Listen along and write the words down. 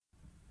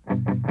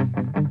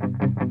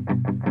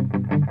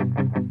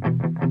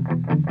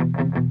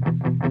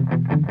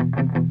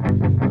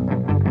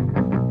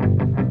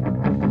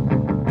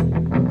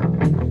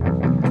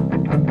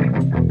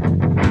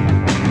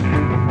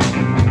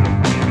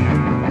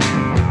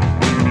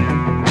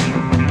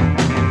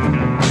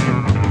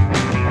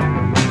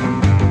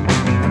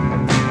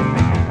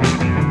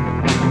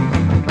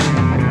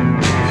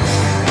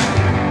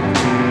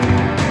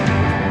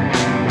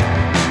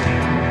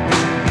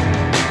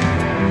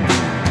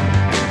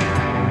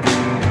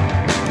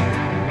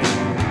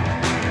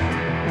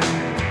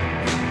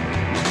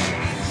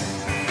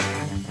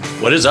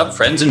What is up,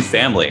 friends and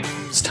family?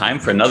 It's time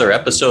for another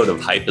episode of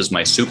Hype is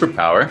My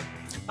Superpower.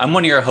 I'm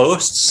one of your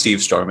hosts, Steve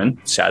Storman,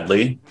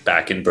 sadly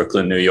back in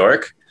Brooklyn, New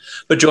York,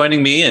 but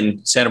joining me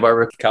in Santa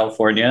Barbara,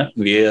 California,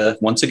 via,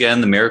 once again,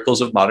 the miracles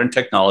of modern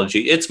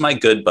technology, it's my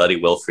good buddy,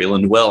 Will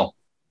Freeland. Will,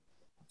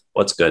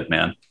 what's good,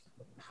 man?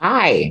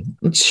 Hi,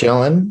 I'm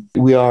chilling.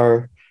 We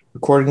are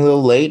recording a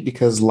little late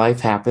because life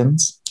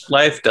happens.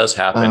 Life does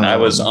happen. I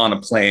was on a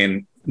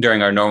plane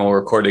during our normal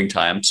recording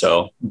time,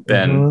 so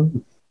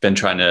been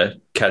trying to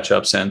catch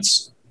up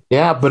since.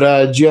 Yeah, but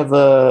did you have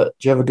a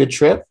good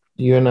trip?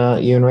 You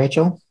and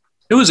Rachel?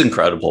 It was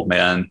incredible,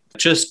 man.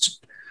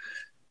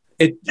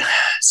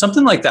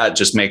 Something like that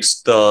just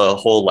makes the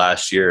whole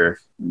last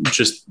year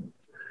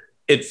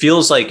it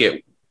feels like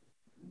it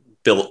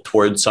built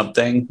towards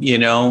something, you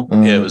know.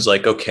 It was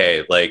like,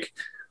 okay, like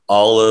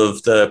all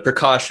of the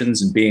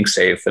precautions and being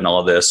safe and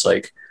all this,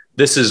 like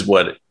this is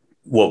what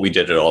we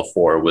did it all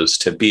for, was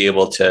to be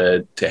able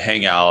to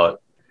hang out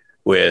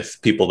with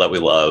people that we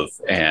love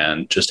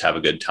and just have a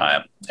good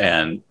time.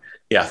 And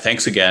yeah,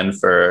 thanks again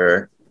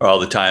for all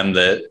the time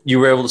that you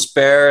were able to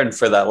spare and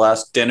for that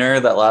last dinner,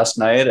 that last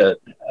night at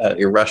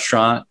your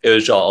restaurant. It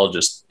was all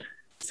just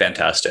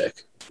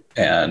fantastic,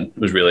 and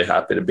was really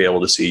happy to be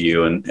able to see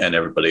you and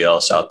everybody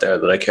else out there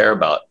that I care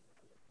about.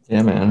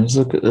 Yeah, man,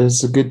 it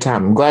was a good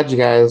time. I'm glad you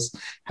guys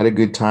had a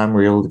good time.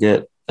 We were able to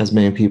get as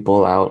many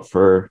people out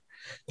for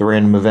the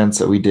random events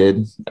that we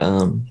did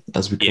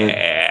as we could.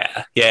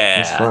 Yeah. It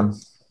was fun.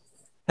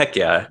 Heck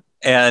yeah.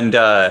 And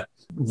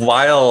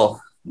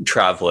while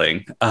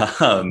traveling,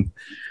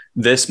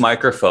 this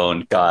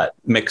microphone got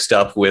mixed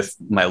up with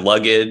my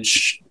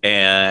luggage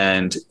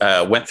and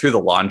went through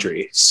the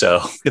laundry.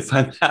 So if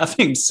I'm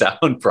having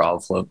sound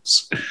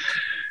problems,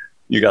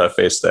 you got a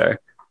face there.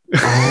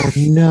 Oh,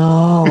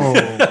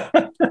 no.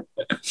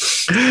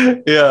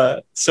 Yeah.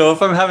 So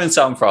if I'm having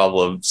sound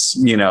problems,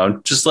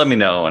 just let me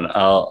know and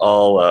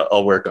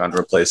I'll work on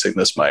replacing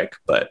this mic.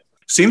 But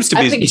seems to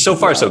be so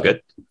far so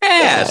good.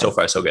 Yeah, so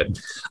far so good.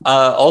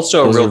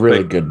 Also, it was a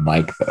really good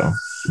mic, though.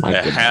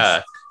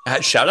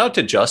 Shout out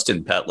to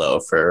Justin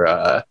Petlow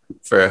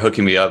for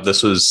hooking me up.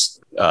 This was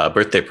a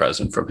birthday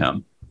present from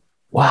him.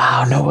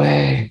 Wow, no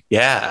way.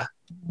 Yeah.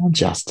 Oh,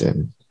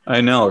 Justin.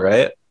 I know,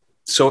 right?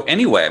 So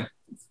anyway,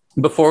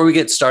 before we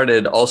get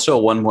started, also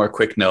one more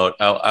quick note.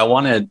 I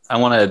want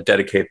to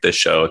dedicate this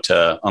show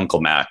to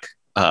Uncle Mac.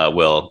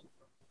 Will,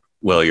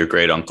 your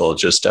great uncle,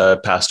 just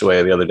passed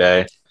away the other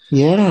day.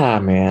 Yeah,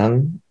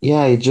 man.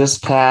 Yeah, he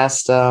just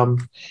passed.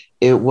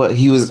 He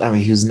was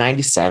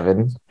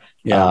 97.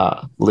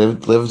 Yeah.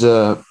 Lived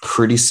a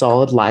pretty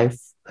solid life.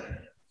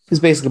 He was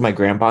basically my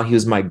grandpa. He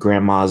was my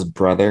grandma's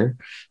brother.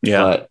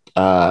 Yeah.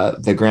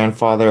 But the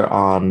grandfather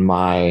on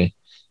my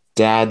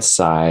dad's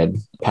side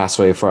passed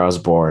away before I was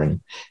born,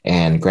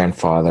 and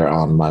grandfather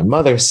on my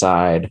mother's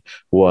side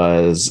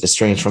was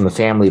estranged from the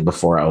family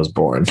before I was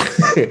born.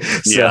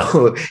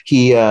 So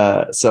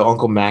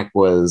Uncle Mac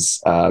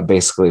was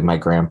basically my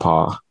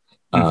grandpa,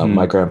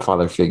 my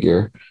grandfather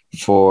figure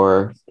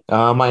for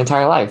my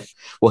entire life.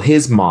 Well,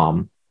 his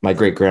mom, my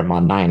great grandma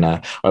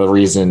Nina, are the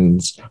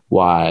reasons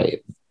why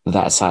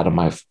that side of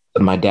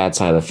my dad's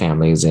side of the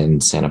family is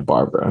in Santa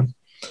Barbara.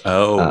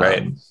 Oh,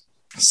 right.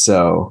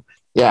 So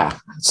yeah,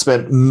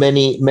 spent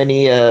many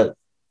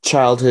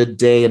childhood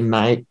day and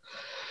night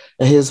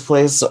at his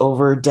place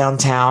over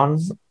downtown.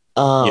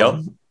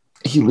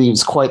 He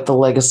leaves quite the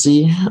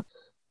legacy,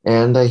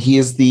 and he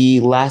is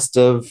the last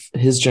of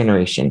his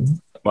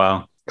generation.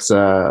 Wow.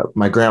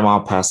 My grandma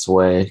passed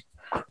away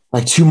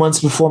like 2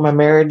 months before my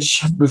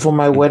marriage, before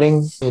my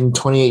wedding in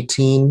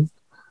 2018.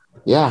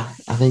 Yeah,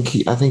 I think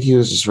he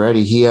was just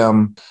ready.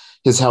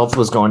 His health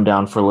was going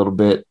down for a little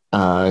bit.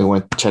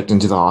 He checked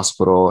into the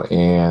hospital,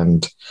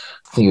 and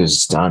I think he was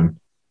just done.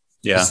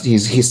 Yeah, he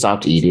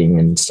stopped eating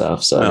and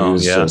stuff. So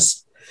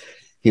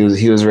he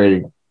was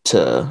ready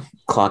to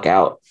clock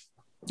out.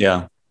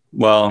 Yeah.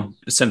 Well,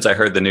 since I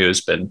heard the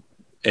news, been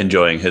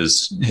enjoying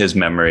his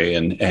memory,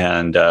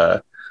 and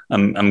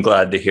I'm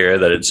glad to hear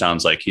that it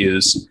sounds like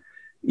he's,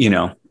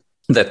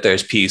 that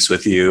there's peace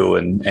with you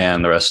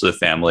and the rest of the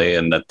family,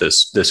 and that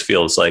this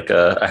feels like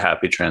a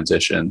happy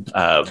transition.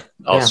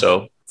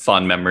 Also,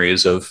 fond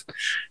memories of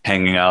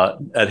hanging out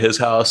at his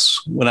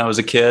house when I was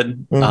a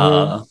kid.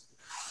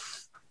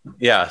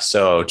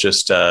 So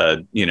just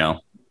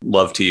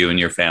love to you and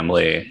your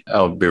family.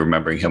 I'll be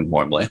remembering him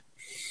warmly.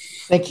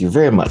 Thank you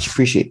very much.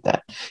 Appreciate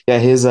that. Yeah,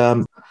 his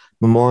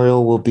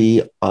memorial will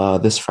be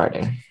this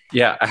Friday.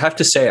 Yeah, I have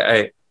to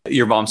say,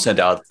 your mom sent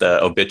out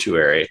the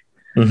obituary,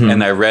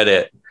 and I read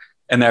it,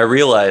 and I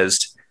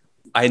realized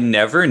I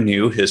never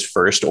knew his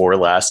first or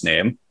last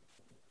name.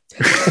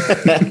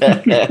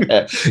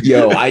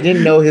 Yo, I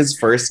didn't know his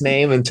first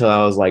name until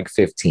I was like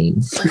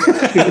 15.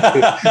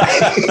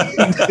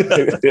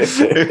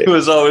 It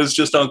was always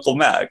just Uncle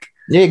Mac.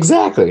 Yeah,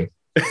 exactly.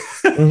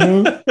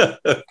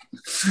 Mhm.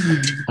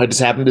 I just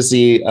happened to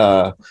see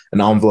an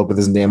envelope with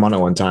his name on it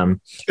one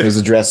time. It was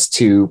addressed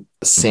to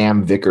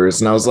Sam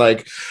Vickers, and I was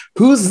like,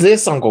 "Who's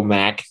this, Uncle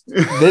Mac?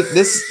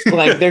 This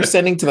like they're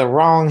sending to the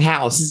wrong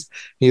house."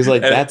 He's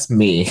like, And "That's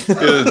me."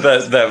 it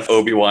was that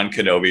Obi-Wan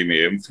Kenobi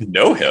meme.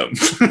 Know him.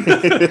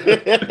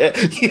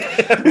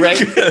 Yeah,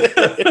 right.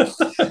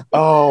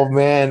 Oh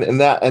man,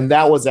 and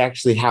that was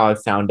actually how I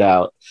found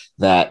out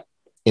that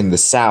in the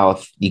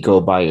South you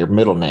go by your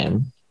middle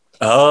name.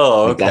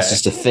 Oh, Like okay. that's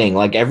just a thing.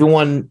 Like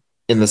everyone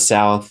in the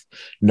South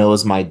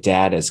knows my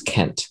dad as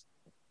Kent,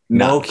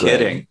 No not Greg.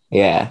 kidding.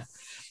 Yeah.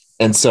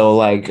 And so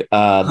like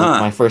Huh.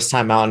 my first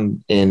time out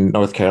in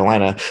North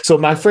Carolina. So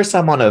my first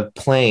time on a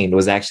plane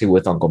was actually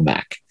with Uncle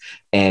Mac.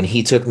 And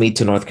he took me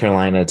to North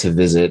Carolina to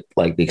visit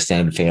like the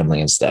extended family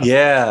and stuff.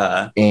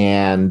 Yeah.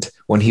 And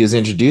when he was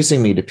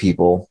introducing me to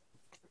people,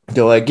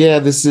 they're like, "Yeah,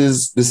 this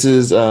is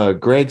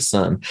Greg's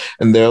son,"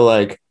 and they're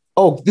like,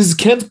 "Oh, this is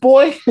Kent's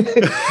boy."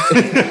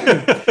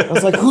 I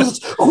was like,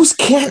 "Who's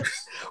Kent?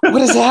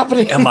 What is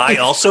happening?" Am I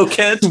also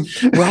Kent?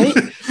 Right?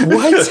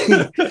 What?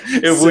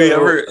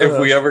 If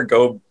we ever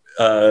go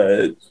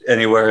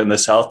anywhere in the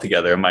South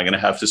together, am I going to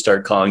have to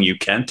start calling you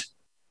Kent?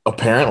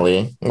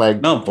 Apparently,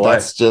 like No, boy.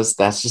 that's just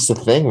a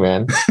thing,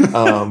 man.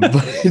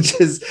 But it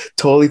just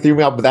totally threw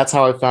me out. But that's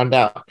how I found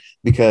out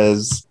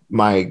because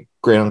my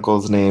great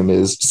uncle's name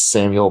is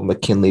Samuel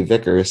McKinley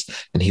Vickers,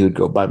 and he would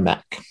go by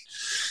Mac.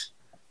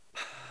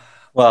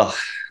 Well,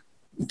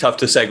 tough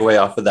to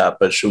segue off of that,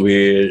 but should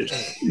we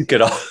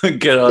get on?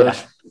 Get on. Yeah.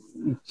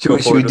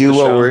 Should we do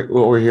what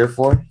we're here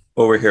for?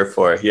 What we're here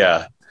for?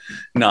 Yeah,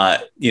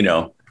 not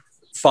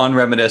fond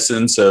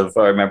reminiscence of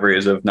our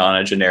memories of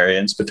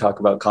nonagenarians, but talk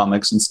about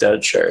comics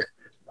instead. Sure.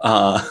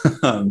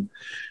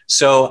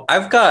 So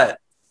I've got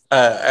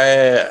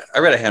I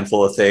read a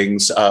handful of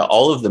things,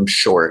 all of them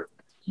short,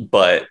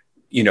 but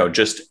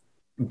just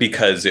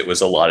because it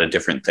was a lot of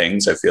different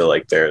things, I feel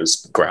like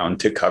there's ground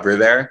to cover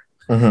there.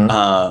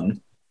 Mm-hmm.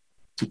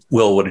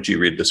 Will, what did you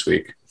read this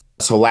week?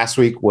 So last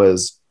week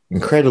was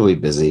incredibly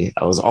busy.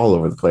 I was all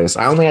over the place.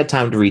 I only had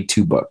time to read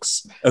 2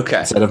 books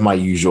instead of my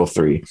usual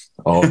 3.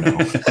 Oh no.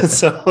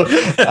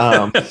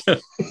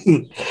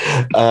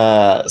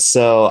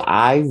 So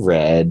I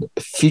read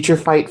Future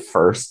Fight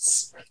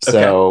Firsts.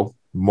 So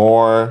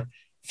more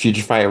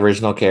Future Fight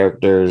original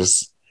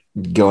characters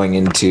going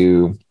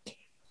into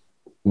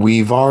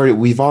we've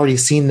already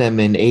seen them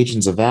in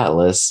Agents of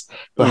Atlas,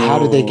 but how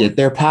did they get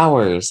their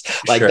powers?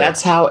 Like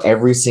that's how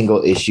every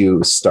single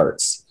issue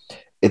starts.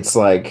 It's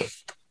like,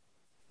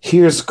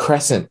 here's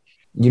Crescent.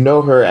 You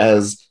know her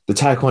as the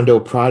Taekwondo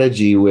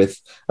prodigy with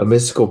a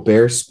mystical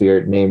bear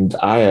spirit named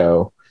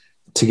Io.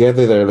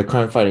 Together, they're the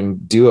crime-fighting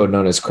duo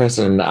known as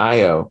Crescent and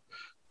Io.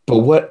 But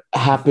what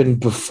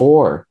happened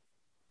before?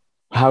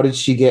 How did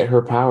she get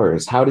her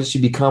powers? How did she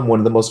become one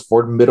of the most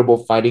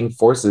formidable fighting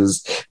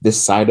forces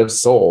this side of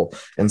Seoul?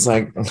 And it's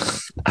like,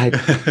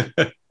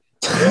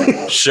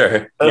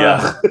 Sure.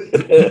 Yeah.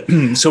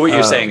 So what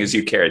you're saying is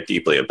you care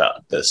deeply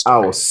about this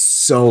story. Oh,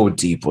 so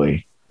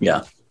deeply.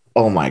 Yeah.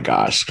 Oh my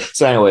gosh.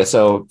 So anyway,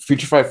 so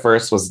Future Fight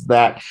First was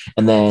that,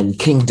 and then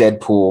King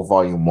Deadpool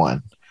Volume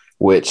 1,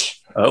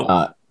 which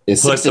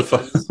is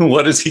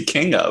what is he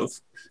king of?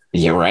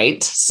 Yeah,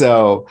 right.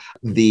 So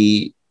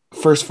the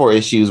first 4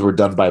 issues were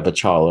done by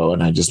Bachalo,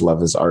 and I just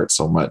love his art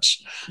so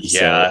much.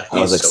 Yeah, so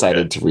I was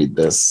excited to read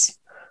this.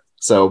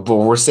 So, but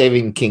we're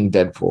saving King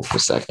Deadpool for a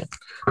second.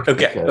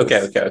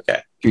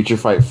 Okay. Future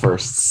Fight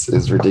Firsts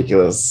is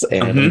ridiculous,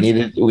 and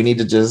we need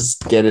to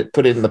just put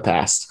it in the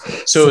past.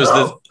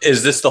 So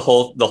is this the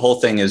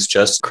whole thing is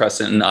just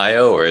Crescent and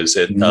Io, or is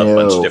it a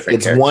bunch of different?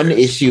 It's characters? 1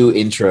 issue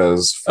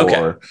intros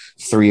for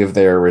 3 of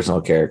their original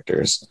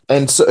characters,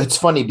 and so it's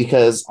funny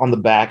because on the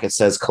back it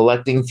says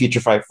collecting Future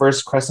Fight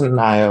First, Crescent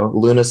and Io,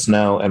 Luna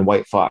Snow, and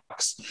White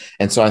Fox,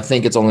 and so I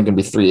think it's only going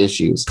to be 3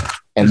 issues,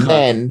 and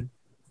then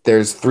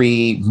there's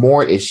 3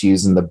 more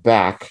issues in the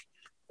back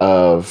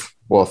of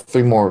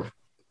 3 more.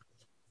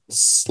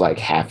 Like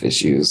half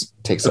issues,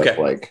 takes up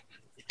like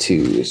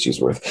 2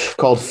 issues worth,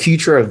 called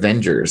Future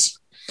Avengers,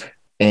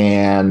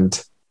 and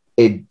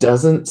it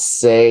doesn't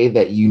say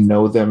that you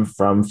know them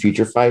from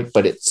Future Fight,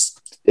 but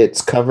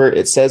it's cover.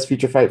 It says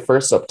Future Fight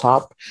First up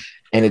top,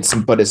 and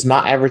it's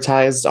not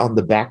advertised on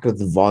the back of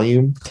the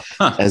volume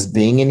as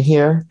being in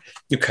here.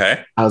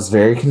 Okay, I was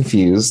very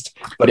confused,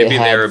 but maybe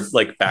they're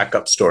like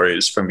backup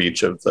stories from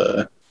each of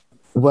the.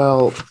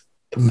 Well,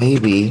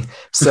 maybe.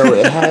 So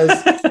it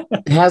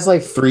has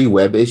like 3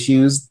 web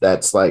issues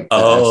that's like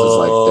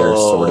their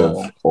sort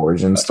of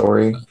origin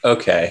story.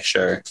 Okay,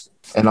 sure.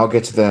 And I'll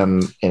get to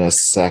them in a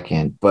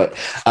second. But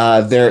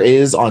there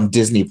is on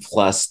Disney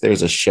Plus,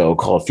 there's a show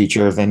called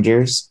Future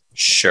Avengers.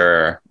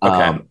 Sure.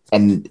 Okay.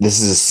 And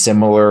this is a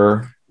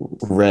similar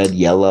red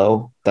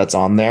yellow that's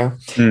on there.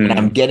 And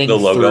I'm getting the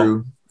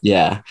logo.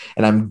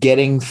 And I'm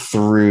getting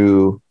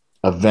through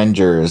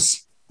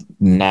Avengers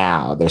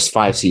now. There's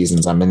 5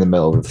 seasons. I'm in the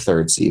middle of the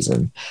 3rd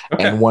season.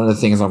 And one of the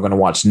things I'm going to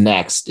watch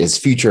next is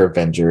Future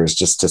Avengers,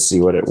 just to see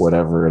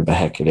whatever the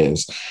heck it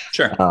is.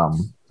 Sure.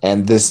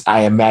 And this,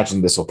 I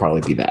imagine this will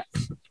probably be that.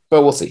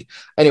 but we'll see.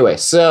 Anyway,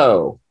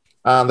 so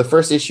the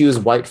first issue is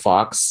White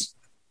Fox.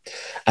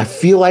 I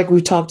feel like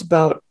we talked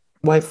about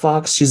White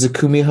Fox. She's a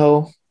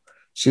Kumiho.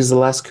 She's the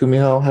last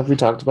Kumiho. Have we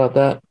talked about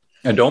that?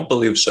 I don't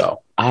believe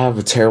so. I have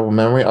a terrible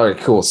memory. All right,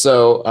 cool.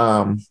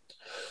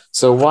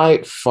 So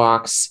White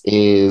Fox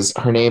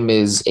her name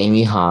is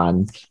Amy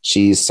Han.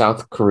 She's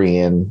South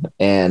Korean.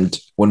 And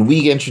when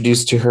we get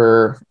introduced to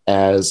her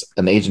as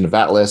an agent of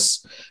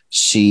Atlas,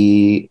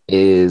 she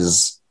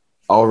is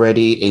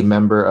already a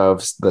member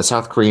of the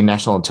South Korean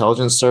National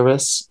Intelligence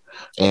Service.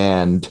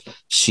 And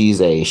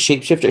she's a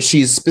shapeshifter.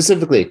 She's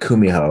specifically a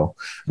Kumiho,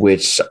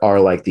 which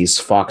are like these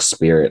fox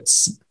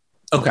spirits.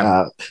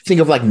 Okay. Think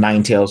of like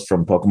Ninetales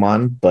from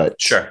Pokemon,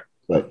 but Sure.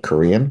 But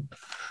Korean.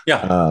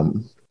 Yeah.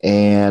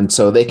 And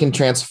so they can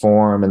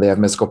transform and they have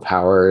mystical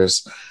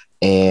powers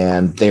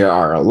and they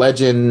are a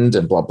legend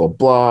and blah, blah,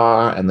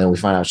 blah. And then we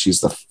find out she's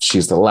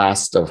the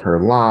last of her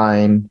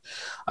line.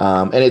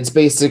 And it's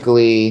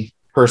basically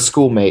her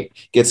schoolmate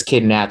gets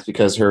kidnapped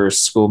because her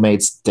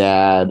schoolmate's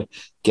dad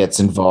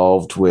gets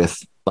involved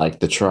with like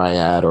the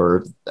Triad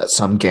or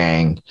some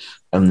gang.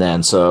 And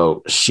then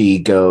so she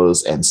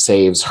goes and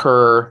saves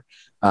her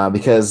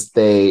because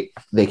they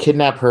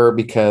kidnap her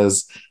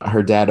because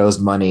her dad owes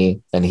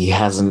money and he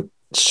hasn't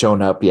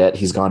shown up yet.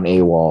 He's gone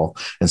AWOL.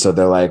 And so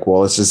they're like, well,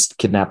 let's just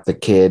kidnap the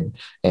kid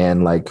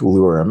and like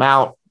lure him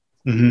out.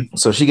 Mm-hmm.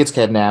 So she gets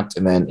kidnapped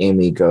and then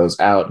Amy goes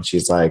out and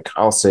she's like,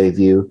 I'll save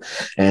you.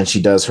 And she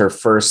does her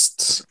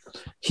first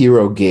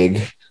hero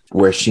gig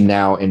where she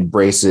now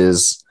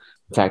embraces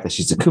the fact that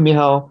she's a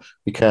Kumiho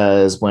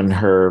because when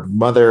her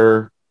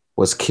mother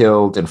was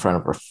killed in front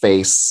of her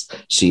face,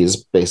 she's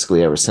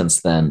basically ever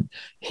since then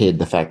hid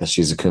the fact that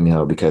she's a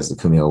Kumiho because the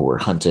Kumiho were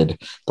hunted,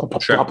 blah, blah,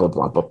 Sure. blah, blah,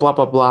 blah, blah, blah,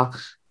 blah, blah.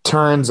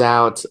 Turns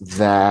out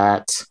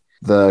that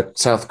the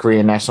South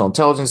Korean National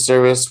Intelligence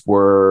Service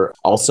were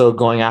also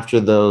going after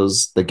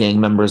the gang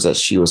members that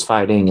she was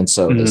fighting. And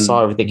so they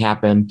saw everything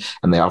happen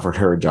and they offered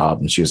her a job.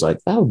 And she was like,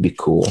 that would be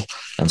cool.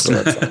 And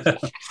so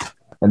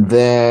and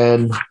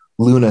then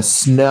Luna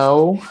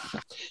Snow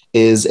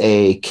is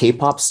a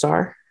K-pop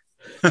star.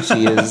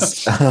 She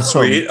is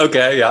Sweet.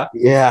 Okay. Yeah.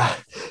 Yeah.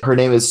 Her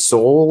name is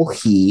Seol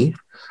Hee.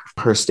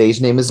 Her stage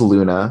name is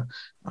Luna.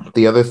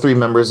 The other three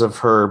members of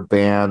her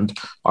band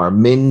are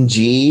Min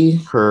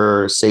Ji,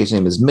 her stage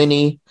name is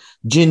Minnie,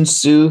 Jin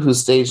Soo,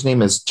 whose stage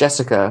name is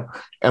Jessica,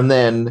 and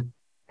then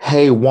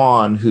Hae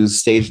Won, whose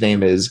stage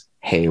name is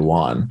Hae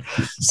Won.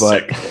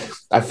 But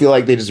I feel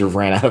like they just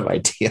ran out of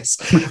ideas.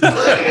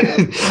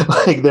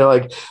 Like they're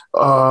like,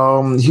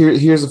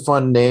 here's a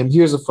fun name.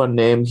 Here's a fun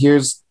name.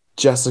 Here's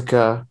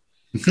Jessica.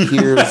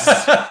 Here's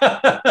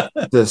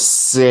the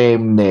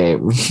same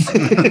name.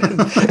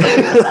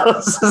 I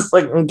was just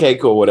like, okay,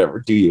 cool, whatever,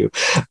 do you?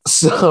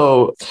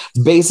 So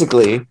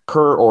basically,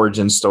 her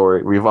origin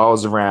story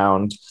revolves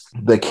around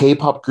the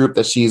K-pop group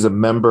that she's a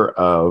member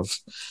of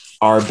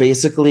are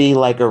basically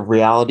like a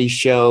reality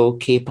show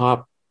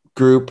K-pop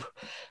group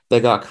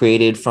that got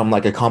created from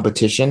like a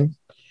competition.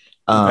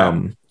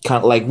 Kind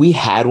of like we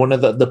had one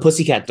of the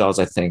Pussycat Dolls,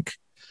 I think,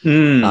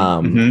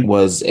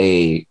 was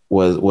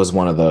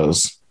one of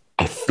those.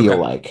 I feel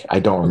like I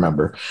don't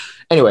remember.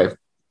 Anyway,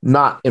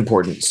 not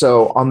important.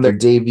 So on their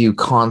debut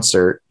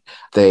concert,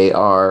 they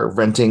are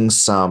renting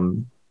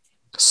some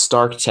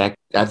Stark Tech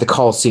at the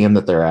Coliseum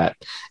that they're at,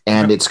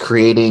 and it's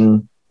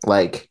creating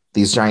like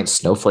these giant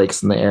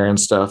snowflakes in the air and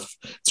stuff.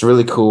 It's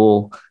really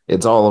cool.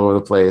 It's all over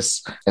the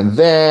place. And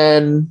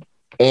then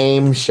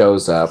AIM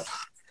shows up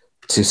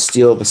to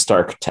steal the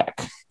Stark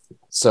Tech.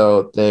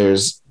 So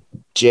there's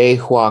Jae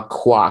Hwa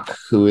Kwak,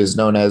 who is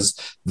known as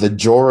the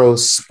Joro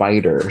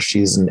Spider.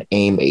 She's an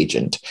AIM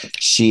agent.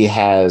 She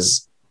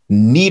has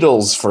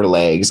needles for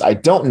legs. I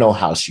don't know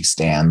how she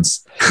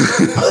stands.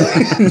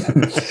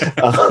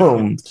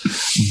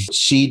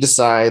 She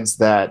decides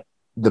that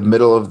the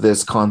middle of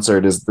this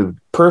concert is the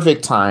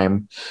perfect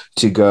time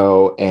to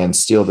go and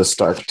steal the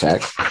Stark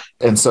Tech.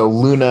 And so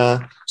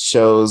Luna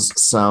shows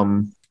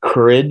some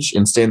courage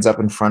and stands up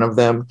in front of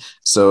them.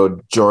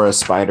 So Jorah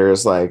Spider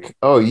is like,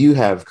 oh, you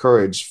have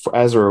courage.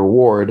 As a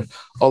reward,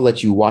 I'll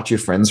let you watch your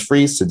friends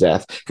freeze to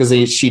death,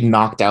 because she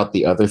knocked out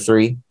the other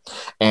three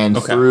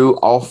and threw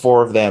all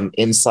four of them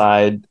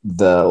inside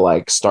the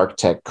like Stark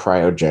Tech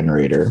cryo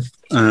generator.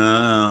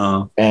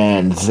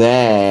 And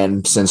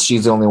then since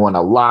she's the only one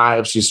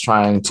alive, she's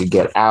trying to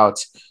get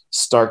out.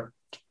 Stark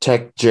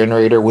Tech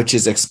generator, which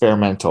is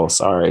experimental,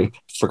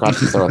 forgot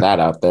to throw that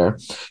out there,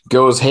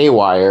 goes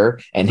haywire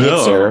and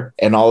hits her,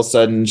 and all of a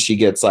sudden she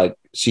gets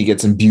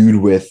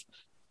imbued with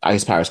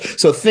ice powers.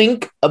 So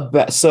think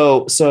about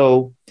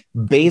so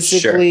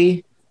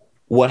basically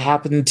what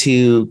happened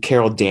to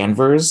Carol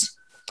Danvers,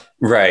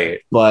 right?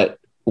 But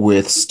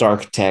with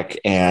Stark Tech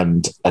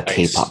and a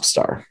K-pop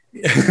star.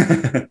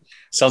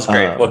 Sounds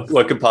great.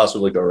 What could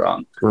possibly go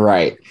wrong?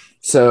 Right.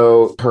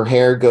 So her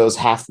hair goes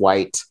half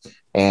white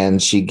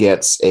and she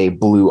gets a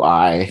blue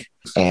eye,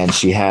 and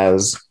she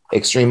has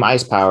extreme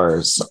ice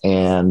powers,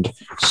 and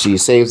she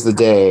saves the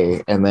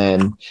day. And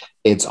then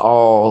it's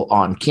all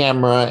on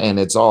camera and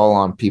it's all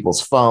on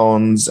people's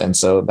phones. And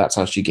so that's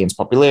how she gains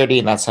popularity.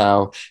 And that's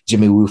how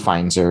Jimmy Woo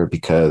finds her,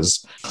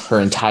 because her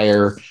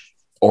entire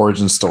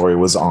origin story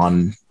was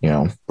on,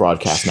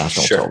 broadcast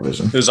national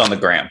television. It was on the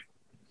gram.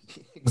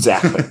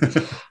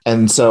 Exactly.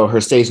 And so her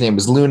stage name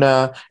is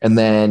Luna. And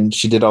then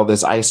she did all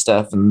this ice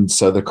stuff. And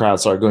so the crowd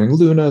started going,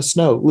 Luna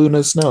Snow,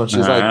 Luna Snow. And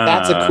she's like,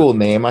 that's a cool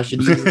name. I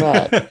should use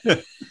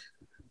that.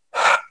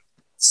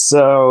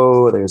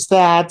 So there's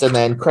that. And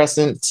then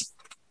Crescent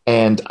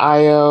and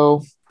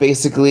Io.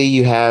 Basically,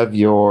 you have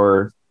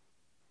your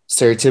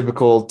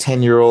stereotypical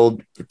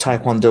 10-year-old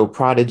Taekwondo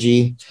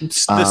prodigy.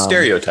 It's the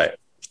stereotype.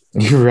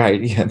 You're right.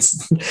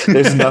 Yes.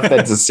 There's enough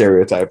that's a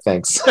stereotype.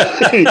 Thanks.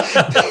 Sorry.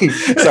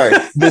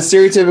 The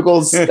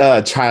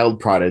stereotypical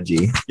child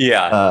prodigy.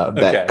 Yeah.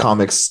 That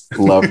comics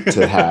love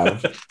to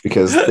have,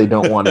 because they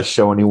don't want to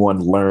show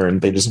anyone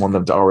learn. They just want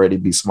them to already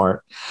be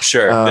smart.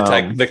 Sure.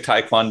 The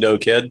Taekwondo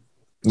kid.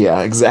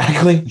 Yeah,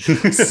 exactly.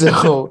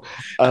 So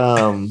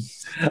I'm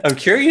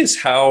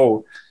curious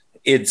how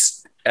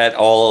it's at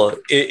all.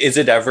 Is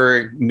it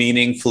ever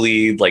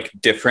meaningfully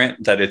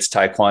different that it's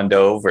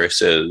Taekwondo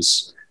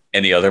versus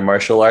any other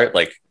martial art?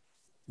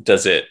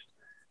 Does it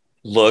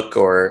look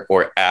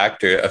or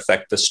act or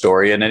affect the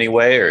story in any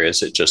way? Or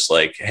is it just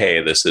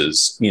hey, this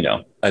is,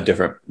 a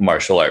different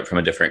martial art from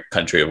a different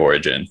country of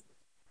origin?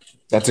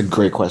 That's a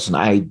great question.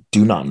 I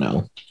do not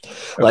know.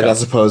 Okay.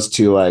 As opposed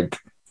to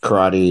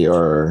karate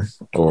or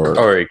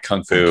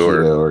kung fu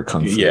or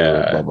kung fu,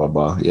 yeah, blah, blah,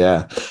 blah.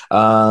 Yeah.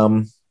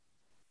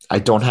 I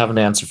don't have an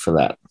answer for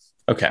that.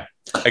 Okay.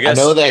 I guess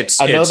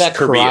I know that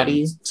Korean,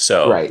 karate.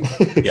 So right.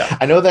 Yeah.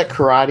 I know that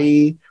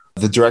karate,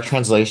 the direct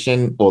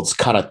translation, well, it's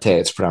karate.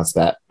 It's pronounced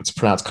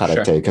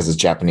karate because it's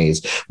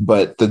Japanese,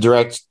 but the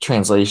direct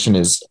translation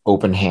is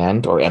open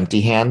hand or empty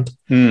hand.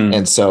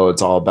 And so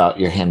it's all about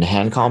your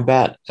hand-to-hand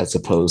combat as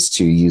opposed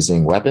to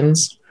using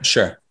weapons.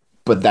 Sure.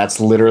 But that's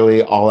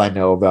literally all I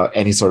know about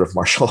any sort of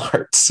martial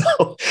arts.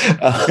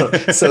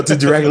 So to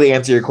directly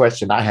answer your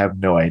question, I have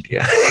no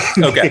idea.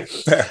 Okay.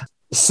 Fair.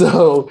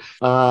 So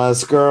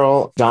this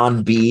girl,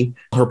 Dawn B,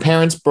 her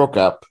parents broke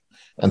up,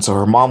 and so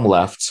her mom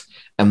left.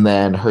 And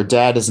then her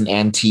dad is an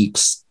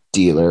antiques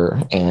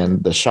dealer,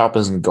 and the shop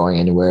isn't going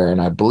anywhere.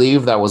 And I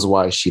believe that was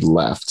why she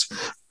left.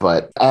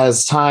 But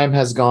as time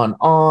has gone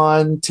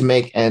on, to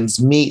make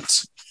ends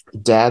meet,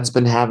 Dad's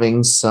been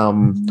having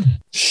some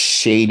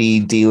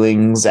shady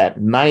dealings at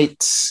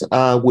night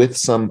with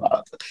some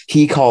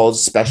he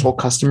calls special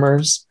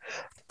customers.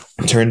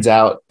 It turns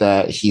out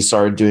that he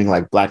started doing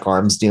black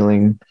arms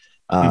dealing,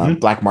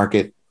 black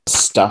market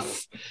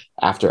stuff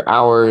after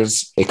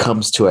hours. It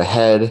comes to a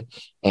head,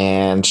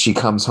 and she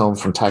comes home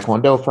from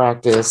Taekwondo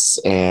practice,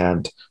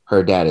 and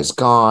her dad is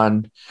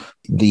gone.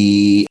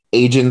 The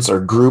agents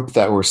or group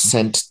that were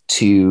sent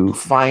to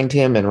find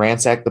him and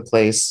ransack the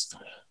place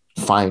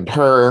find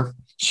her.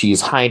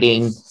 She's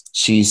hiding.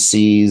 She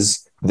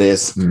sees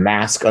this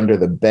mask under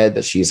the bed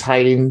that she's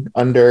hiding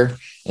under,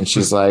 and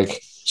she's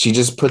she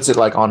just puts it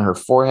on her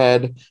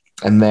forehead,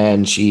 and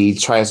then she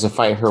tries to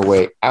fight her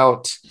way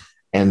out,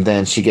 and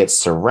then she gets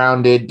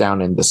surrounded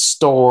down in the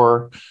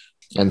store.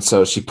 And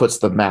so she puts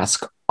the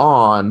mask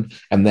on,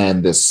 and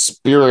then this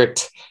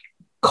spirit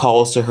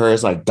calls to her.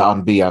 It's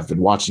Dawn B, I've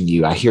been watching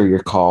you. I hear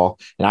your call,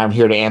 and I'm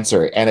here to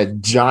answer. And a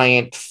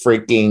giant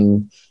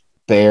freaking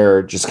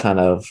bear just kind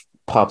of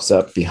pops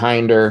up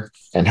behind her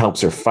and helps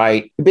her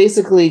fight.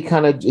 Basically,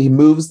 he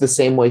moves the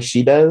same way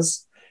she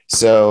does.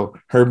 So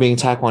her being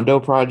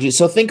Taekwondo prodigy.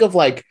 So think of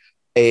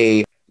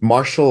a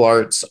martial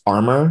arts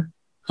armor,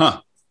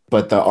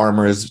 but the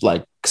armor is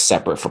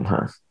separate from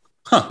her.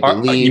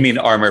 You mean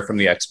armor from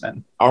the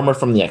X-Men? Armor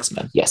from the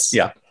X-Men, yes.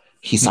 Yeah.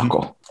 Hisako.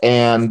 Mm-hmm.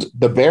 And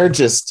the bear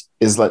just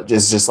is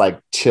just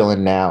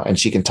chilling now, and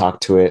she can talk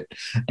to it.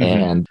 Mm-hmm.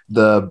 And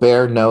the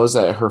bear knows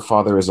that her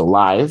father is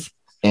alive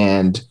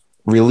and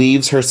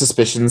relieves her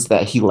suspicions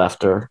that he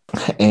left her.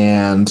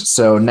 And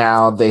so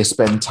now they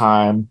spend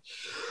time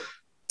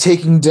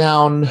taking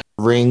down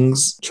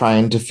rings,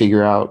 trying to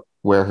figure out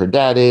where her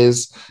dad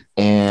is.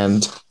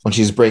 And when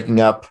she's breaking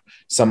up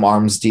some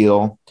arms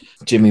deal,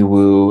 Jimmy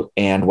Woo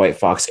and White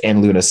Fox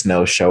and Luna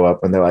Snow show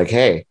up, and they're like,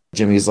 hey,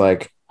 Jimmy's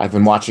I've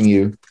been watching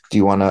you. Do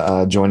you want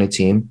to join a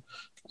team?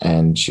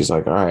 And she's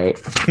like, all right.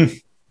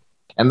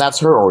 And that's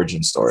her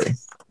origin story.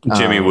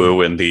 Jimmy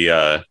Woo in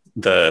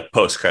the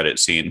post-credit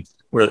scene.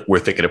 We're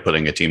thinking of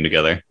putting a team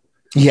together.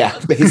 Yeah,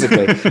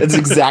 basically. That's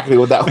exactly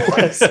what that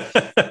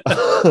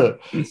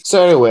was.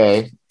 So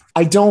anyway,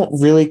 I don't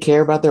really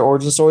care about their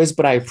origin stories,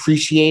 but I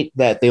appreciate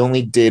that they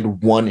only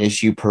did one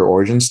issue per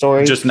origin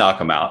story. Just knock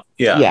them out.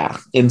 Yeah. Yeah.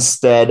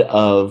 Instead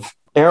of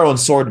Arrow and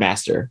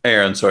Swordmaster.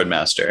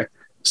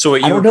 So I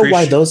don't know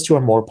why those two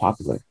are more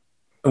popular.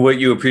 What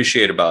you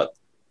appreciate about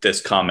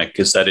this comic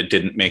is that it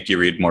didn't make you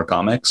read more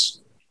comics?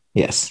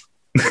 Yes.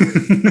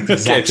 Exactly.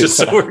 Okay, just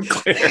so we're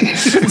clear.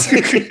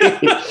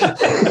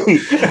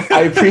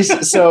 I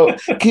appreciate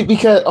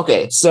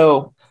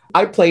so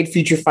I played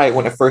Future Fight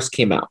when it first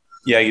came out.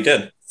 Yeah, you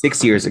did.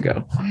 6 years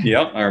ago.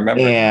 Yep, I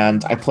remember.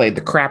 And I played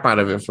the crap out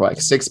of it for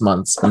like 6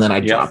 months, and then I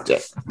Yep. dropped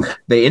it.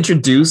 They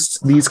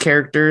introduced these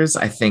characters,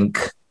 I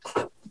think,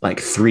 like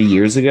 3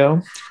 years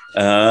ago.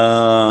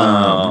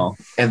 Oh.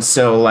 And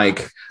so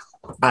like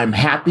I'm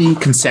happy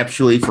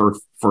conceptually for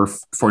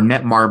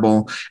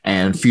Netmarble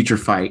and Future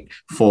Fight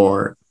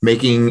for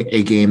making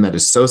a game that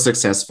is so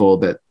successful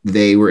that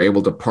they were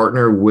able to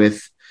partner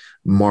with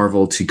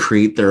Marvel to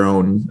create their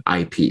own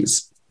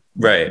IPs.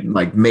 Right.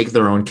 Like make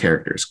their own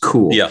characters.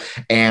 Cool. Yeah.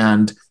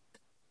 And,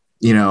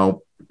 you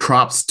know,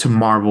 props to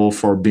Marvel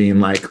for being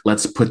like,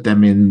 let's put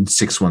them in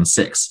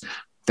 616.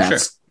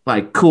 That's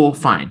like, cool,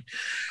 fine.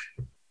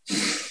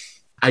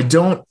 I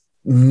don't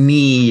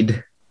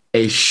need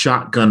a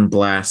shotgun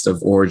blast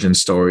of origin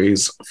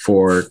stories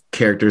for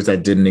characters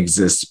that didn't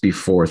exist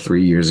before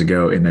 3 years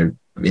ago in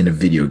a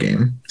video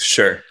game.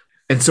 Sure.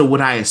 And so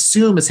what I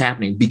assume is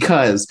happening,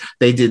 because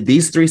they did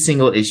these 3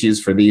 single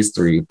issues for these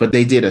 3, but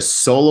they did a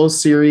solo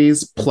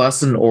series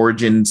plus an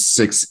origin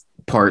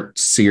 6-part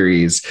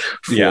series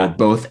for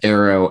both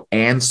Arrow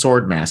and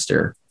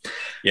Swordmaster.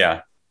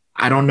 Yeah.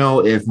 I don't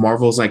know if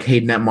Marvel's like, hey,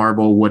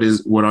 Netmarble,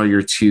 what are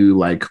your 2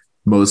 like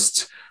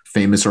most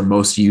famous or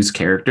most used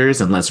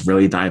characters, and let's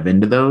really dive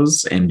into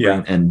those and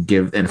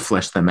give and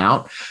flesh them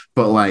out.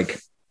 But like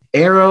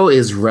Arrow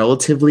is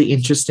relatively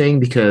interesting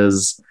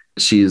because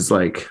she's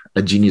like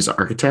a genius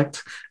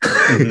architect,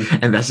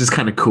 and that's just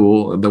kind of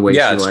cool. The way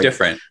it's like,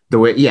 different. The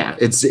way,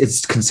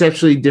 it's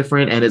conceptually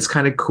different, and it's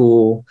kind of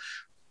cool.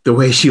 The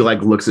way she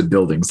like looks at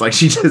buildings, like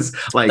she just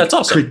like that's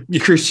awesome.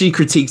 She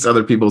critiques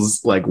other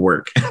people's like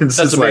work.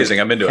 That's amazing.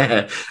 Like, I'm into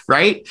it.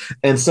 Right,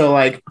 and so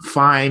like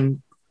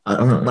fine.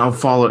 I'll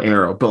follow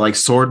Arrow, but like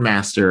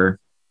Swordmaster,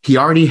 he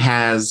already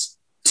has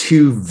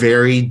 2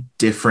 very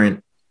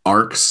different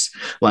arcs.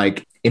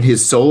 Like in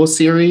his solo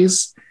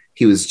series,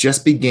 he was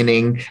just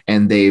beginning,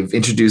 and they've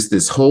introduced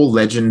this whole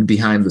legend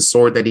behind the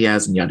sword that he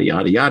has, and yada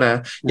yada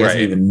yada. He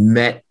hasn't even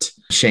met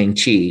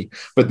Shang-Chi,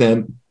 but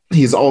then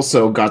he's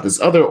also got this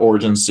other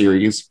origin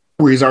series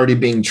where he's already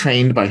being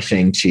trained by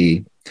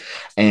Shang-Chi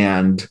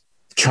and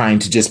trying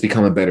to just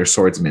become a better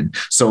swordsman.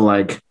 So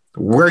like,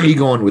 where are you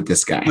going with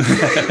this guy?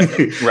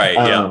 Right.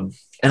 Yeah.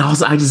 And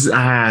also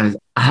I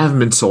haven't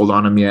been sold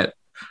on him yet.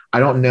 I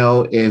don't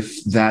know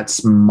if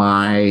that's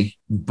my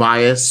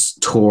bias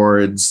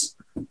towards,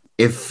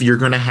 if you're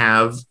going to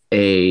have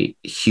a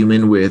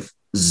human with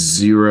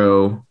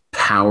 0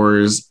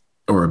 powers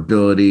or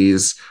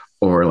abilities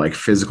or like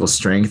physical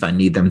strength, I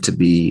need them to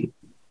be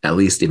at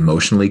least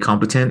emotionally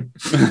competent.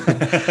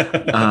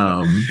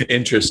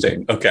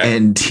 Interesting. Okay.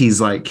 And he's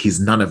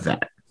none of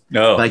that.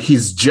 No. Like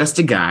he's just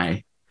a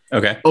guy.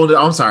 Okay. Oh,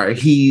 I'm sorry.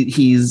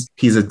 He's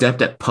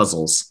adept at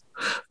puzzles,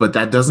 but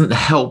that doesn't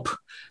help.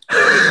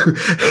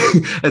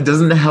 It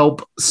doesn't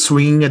help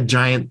swinging a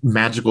giant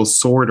magical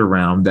sword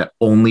around that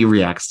only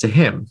reacts to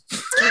him.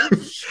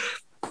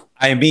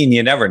 I mean,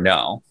 you never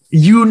know.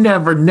 You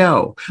never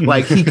know.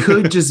 Like he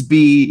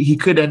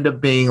could end up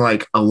being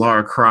like a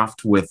Lara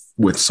Croft with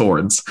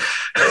swords.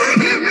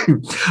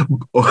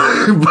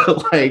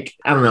 But like,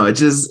 I don't know.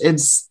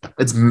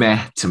 It's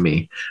meh to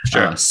me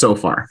so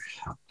far.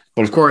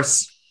 But of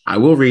course, I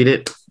will read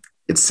it.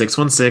 It's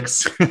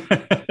 616.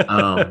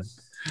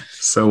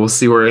 So we'll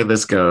see where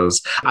this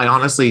goes. I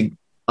honestly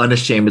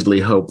unashamedly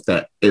hope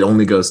that it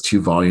only goes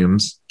 2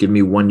 volumes. Give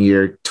me 1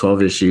 year,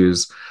 12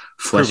 issues,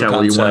 flesh out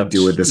what you want to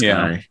do with this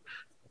guy,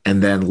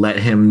 and then let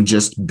him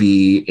just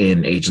be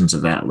in Agents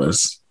of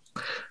Atlas.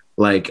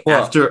 Like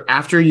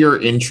after your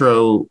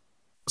intro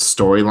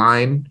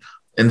storyline,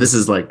 and this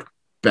is like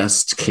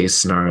best case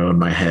scenario in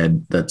my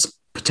head that's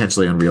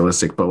potentially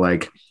unrealistic, but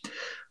like,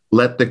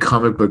 let the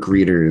comic book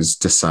readers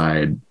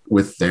decide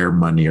with their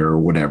money or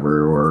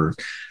whatever, or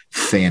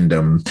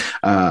fandom.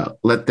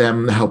 Let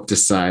them help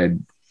decide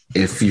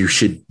if you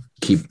should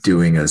keep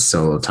doing a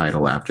solo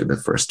title after the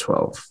first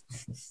 12.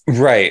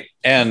 Right.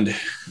 And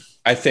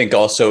I think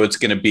also it's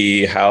going to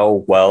be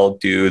how well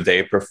do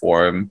they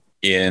perform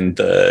in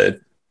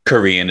the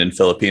Korean and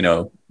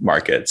Filipino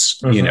markets.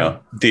 You know,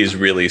 these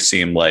really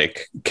seem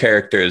like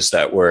characters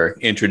that were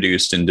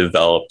introduced and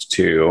developed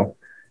to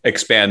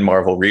expand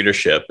Marvel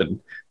readership, and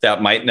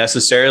that might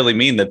necessarily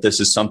mean that this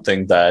is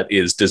something that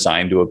is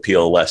designed to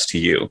appeal less to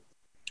you.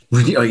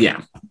 Oh yeah,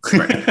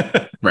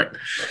 right.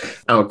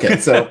 Okay,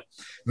 so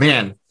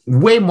man,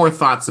 way more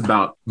thoughts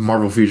about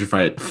Marvel Future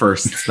Fight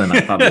firsts than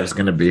I thought there was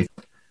going to be.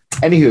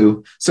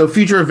 Anywho, so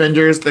Future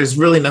Avengers, there's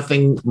really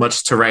nothing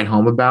much to write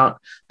home about.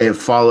 It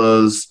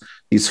follows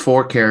these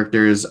 4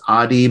 characters,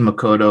 Adi,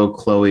 Makoto,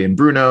 Chloe, and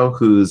Bruno,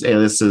 whose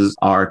aliases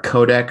are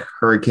Kodak,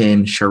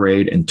 Hurricane,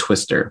 Charade, and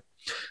Twister.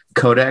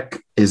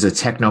 Kodak is a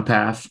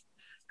technopath.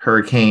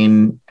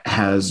 Hurricane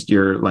has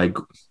your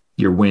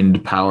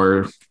wind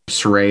power.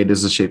 Charade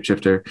is a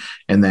shapeshifter.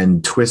 And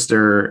then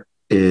Twister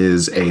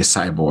is a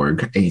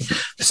cyborg,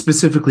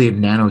 specifically a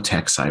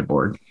nanotech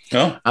cyborg.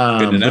 Oh,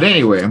 good to know. But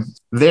anyway,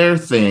 their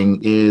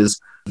thing is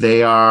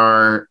they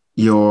are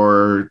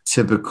your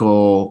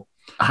typical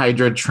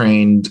Hydra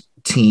trained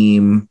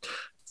team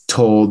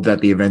told that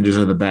the Avengers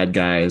are the bad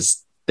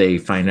guys. they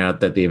find out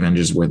that the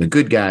Avengers were the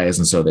good guys,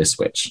 and so they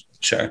switch.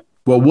 Sure.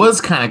 What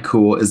was kind of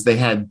cool is they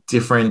had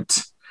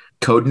different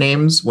code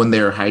names when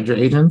they were Hydra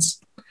agents.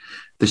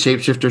 The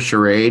shapeshifter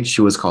Charade,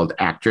 she was called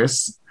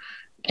Actress,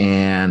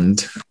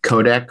 and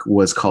Kodak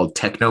was called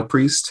Techno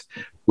Priest,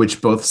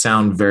 which both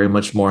sound very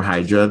much more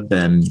Hydra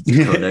than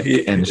Kodak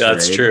and Charade.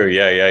 That's true.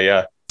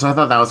 Yeah. So I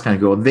thought that was kind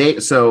of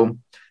cool. So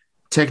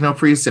Techno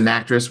Priest and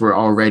Actress were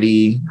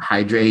already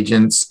Hydra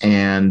agents,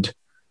 and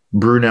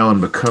Bruno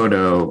and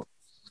Makoto,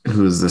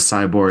 who's the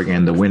cyborg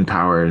and the wind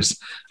powers,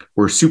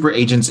 were super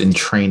agents in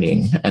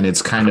training. And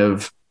it's kind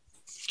of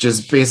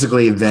just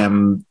basically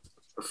them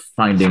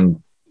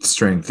finding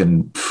strength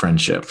and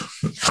friendship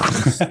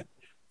for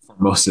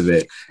most of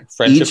it.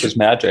 Friendship is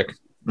magic.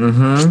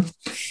 Mm-hmm.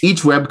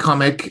 Each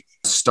webcomic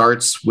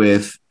starts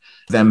with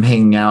them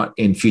hanging out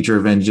in Future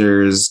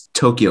Avengers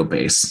Tokyo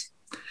base.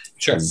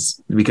 Sure.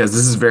 Because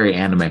this is very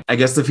anime. I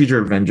guess the Future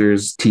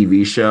Avengers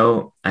TV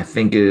show, I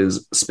think,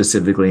 is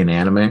specifically an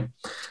anime.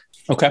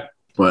 Okay.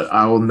 But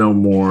I will know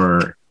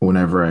more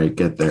whenever I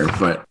get there.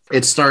 But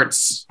it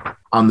starts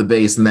on the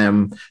base and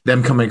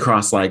them coming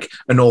across like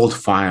an old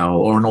file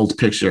or an old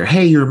picture.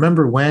 Hey, you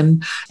remember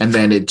when? And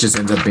then it just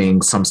ends up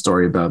being some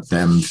story about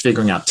them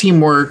figuring out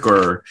teamwork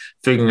or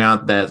figuring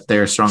out that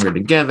they're stronger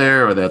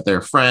together or that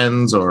they're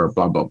friends or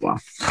blah, blah, blah.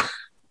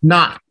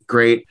 Not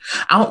great.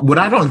 What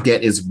I don't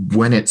get is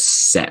when it's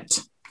set.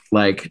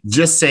 Like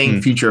just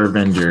saying Future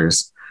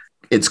Avengers,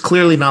 it's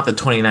clearly not the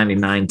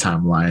 2099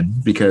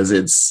 timeline because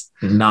it's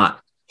not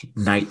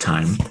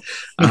nighttime.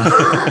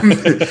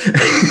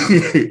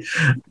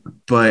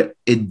 But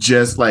it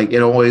just like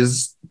it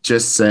always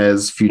just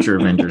says Future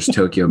Avengers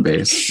Tokyo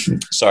base.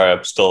 Sorry,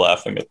 I'm still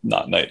laughing at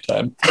not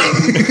nighttime.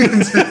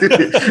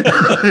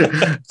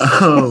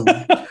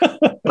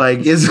 Like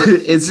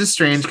it's just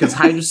strange because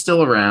Hydra's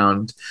still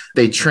around.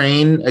 They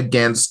train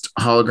against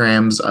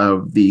holograms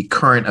of the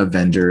current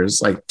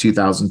Avengers, like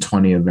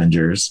 2020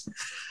 Avengers,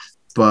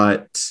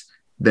 but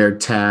they're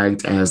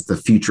tagged as the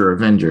Future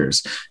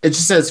Avengers. It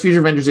just says Future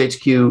Avengers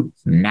HQ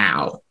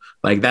now.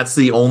 Like that's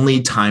the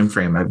only time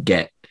frame I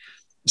get.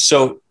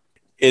 So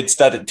it's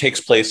that it takes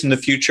place in the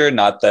future,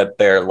 not that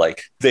they're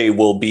like they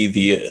will be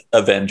the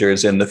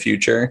Avengers in the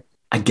future.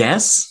 I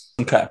guess.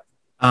 Okay.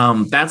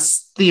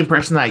 That's the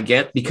impression that I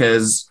get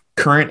because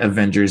current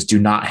Avengers do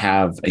not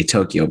have a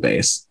Tokyo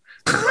base.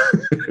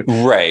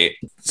 Right.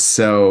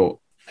 So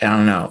I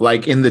don't know.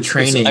 Like in the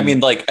training, I mean,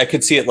 like I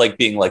could see it like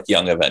being like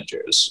Young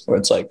Avengers, where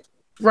it's like,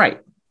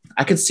 right.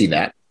 I could see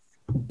that,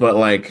 but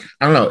like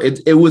I don't know.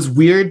 It was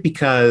weird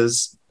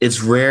because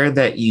it's rare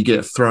that you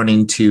get thrown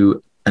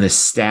into an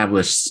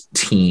established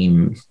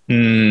team.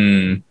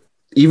 Even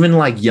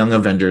like Young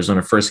Avengers, when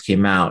it first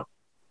came out,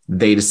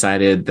 they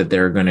decided that they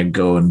were going to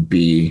go and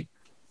be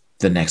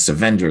the next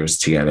Avengers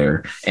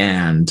together.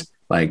 And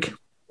like,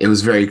 it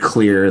was very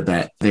clear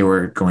that they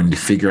were going to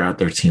figure out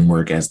their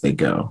teamwork as they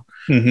go.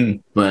 Mm-hmm.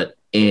 But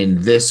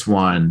in this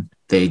one,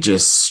 they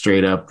just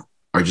straight up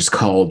are just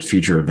called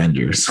Future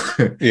Avengers.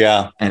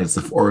 Yeah. And it's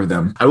the four of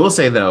them. I will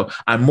say though,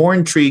 I'm more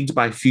intrigued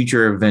by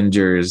Future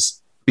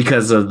Avengers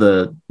because of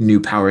the new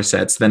power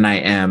sets than I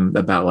am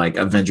about like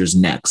Avengers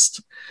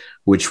Next,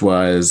 which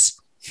was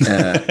so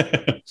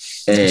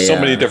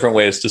many different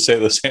ways to say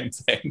the same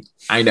thing.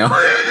 I know.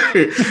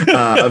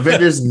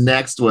 Avengers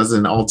Next was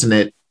an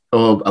alternate,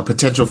 a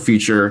potential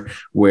future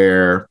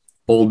where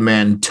old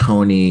man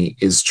Tony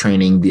is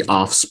training the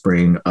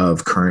offspring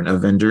of current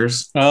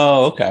Avengers.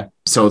 Oh, okay.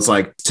 So it's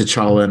like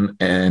T'Challa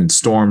and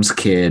Storm's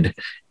kid.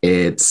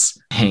 It's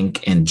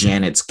Hank and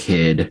Janet's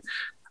kid.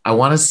 I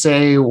want to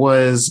say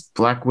was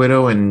Black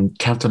Widow and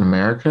Captain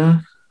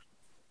America.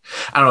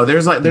 I don't know.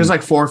 There's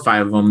like 4 or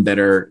 5 of them that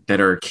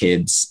are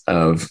kids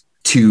of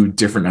 2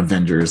 different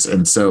Avengers,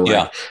 and so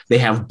like, they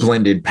have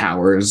blended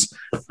powers,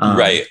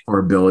 right, or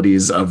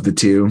abilities of the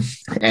 2.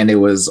 And it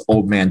was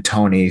old man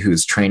Tony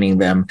who's training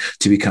them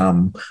to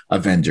become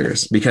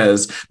Avengers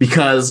because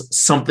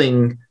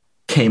something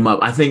came up.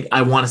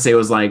 I want to say it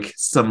was like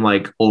some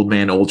like old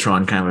man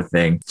Ultron kind of a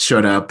thing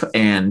showed up,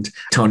 and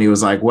Tony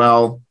was like,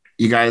 "Well,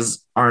 you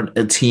guys aren't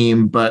a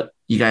team, but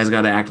you guys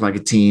got to act like a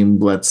team.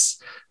 Let's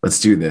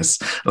do this."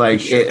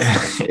 Like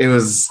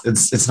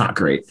it's not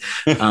great.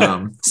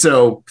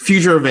 So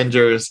Future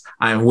Avengers,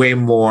 I'm way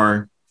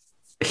more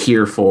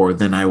here for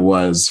than I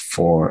was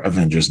for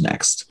Avengers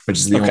Next, which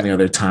is the only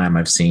other time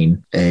I've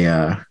seen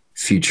a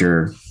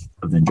future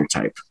Avenger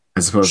type,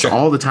 as opposed to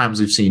all the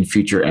times we've seen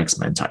future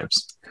X-Men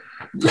types.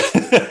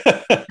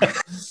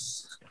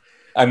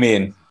 I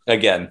mean,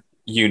 again,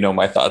 you know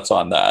my thoughts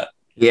on that.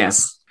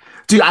 Yes.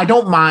 Dude, I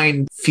don't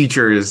mind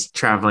futures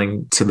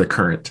traveling to the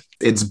current.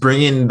 It's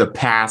bringing the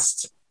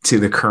past to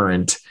the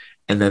current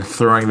and then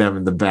throwing them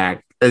in the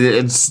back.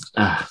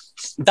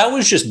 That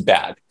was just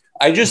bad.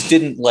 I just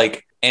didn't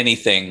like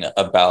anything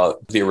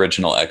about the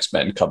original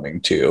X-Men coming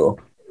to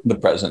the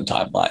present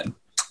timeline.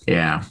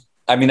 Yeah.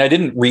 I mean, I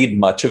didn't read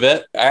much of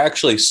it. I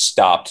actually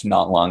stopped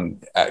not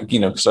long,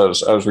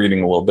 because I was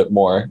reading a little bit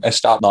more. I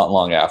stopped not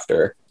long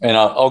after, and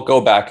I'll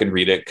go back and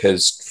read it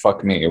because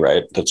fuck me,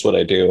 right? That's what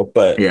I do.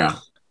 But yeah.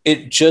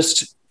 It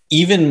just,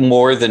 even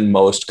more than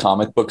most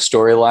comic book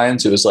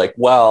storylines, it was like,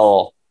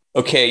 well,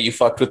 okay, you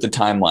fucked with the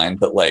timeline,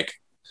 but like,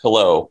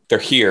 hello, they're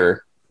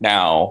here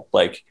now.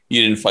 Like,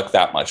 you didn't fuck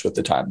that much with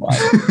the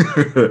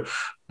timeline.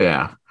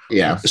 Yeah.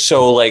 Yeah.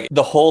 So like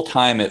the whole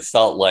time it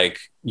felt like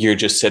you're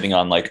just sitting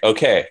on like,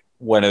 okay,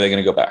 when are they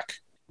going to go back?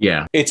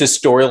 Yeah. It's a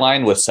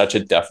storyline with such a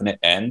definite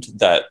end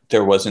that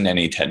there wasn't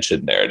any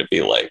tension there to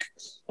be like,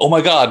 oh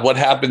my God, what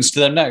happens to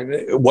them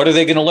next? What are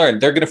they going to learn?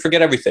 They're going to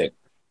forget everything.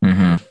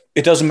 Mm-hmm.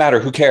 It doesn't matter.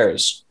 Who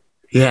cares?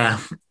 Yeah.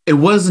 It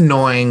was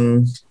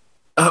annoying.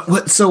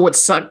 What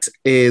sucked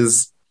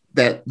is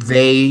that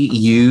they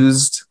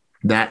used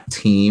that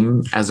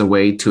team as a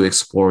way to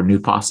explore new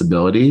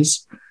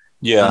possibilities.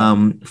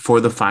 Yeah. For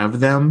the 5 of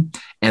them,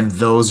 and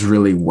those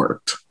really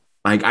worked.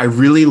 Like, I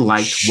really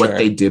liked what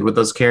they did with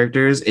those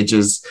characters. It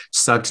just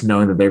sucked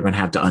knowing that they're going to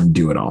have to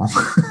undo it all.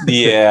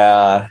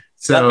 Yeah.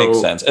 So that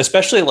makes sense.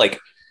 Especially like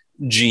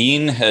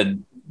Jean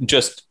had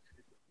just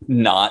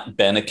not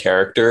been a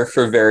character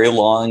for very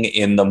long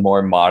in the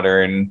more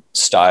modern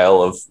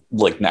style of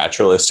like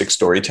naturalistic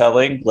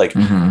storytelling. Like,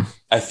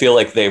 I feel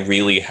like they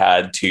really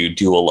had to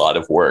do a lot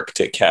of work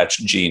to catch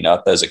Jean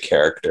up as a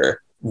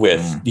character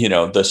with, you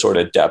know, the sort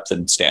of depth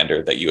and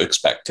standard that you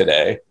expect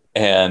today.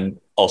 And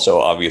also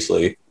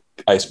obviously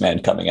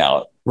Iceman coming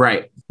out.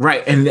 Right.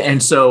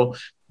 And so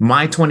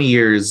my 20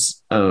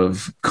 years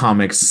of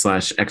comics /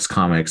 X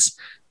comics,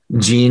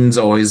 Jean's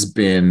always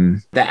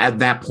been that at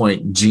that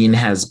point, Jean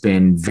has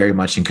been very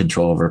much in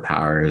control of her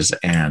powers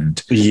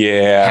and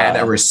had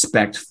a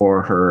respect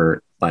for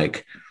her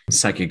like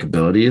psychic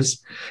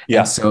abilities. Yeah.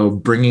 And so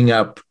bringing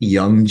up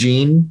young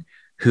Jean,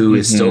 who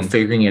is still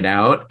figuring it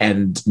out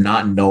and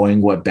not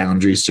knowing what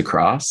boundaries to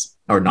cross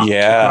or not to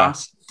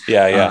cross.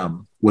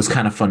 Was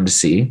kind of fun to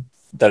see.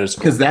 That is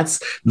cool. Because that's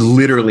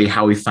literally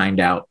how we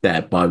find out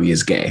that Bobby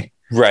is gay.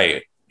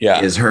 Right.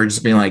 Yeah. Is her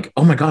just being like,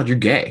 oh my God, you're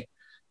gay.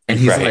 And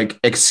he's like,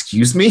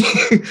 excuse me?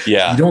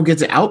 Yeah. You don't get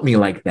to out me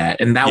like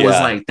that. And that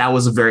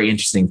was a very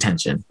interesting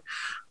tension.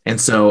 And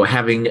so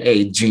having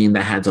a Jean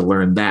that had to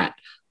learn that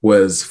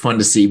was fun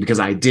to see, because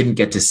I didn't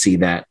get to see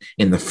that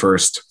in the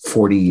first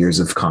 40 years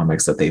of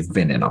comics that they've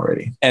been in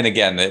already. And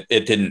again,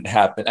 it didn't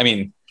happen. I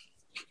mean,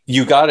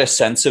 you got a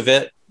sense of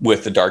it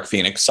with the Dark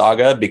Phoenix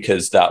saga,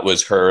 because that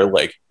was her,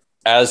 like,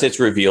 as it's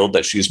revealed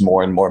that she's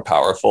more and more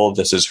powerful,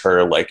 this is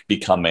her like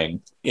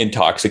becoming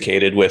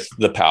intoxicated with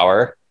the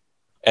power.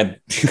 And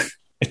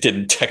it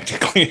didn't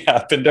technically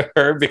happen to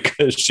her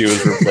because she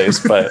was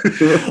replaced by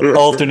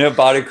alternate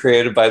body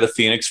created by the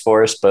Phoenix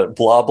Force, but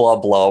blah, blah,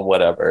 blah,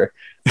 whatever.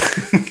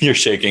 You're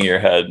shaking your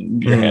head,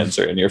 your hands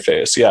are in your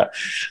face. Yeah.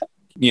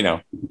 You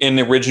know, in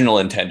the original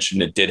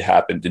intention, it did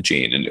happen to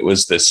Jean. And it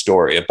was this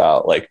story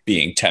about like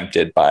being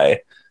tempted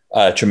by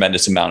a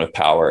tremendous amount of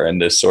power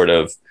and this sort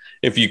of,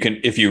 if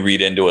you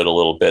read into it a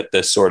little bit,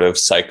 this sort of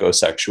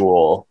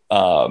psychosexual,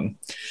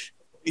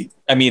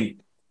 I mean,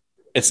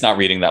 it's not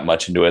reading that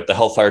much into it. The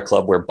Hellfire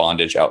Club wear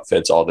bondage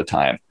outfits all the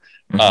time.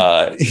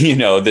 You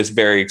know, this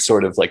very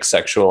sort of like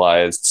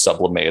sexualized,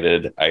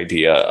 sublimated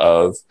idea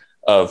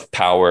of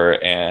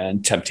power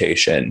and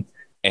temptation,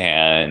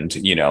 and,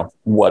 you know,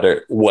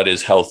 what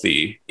is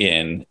healthy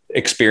in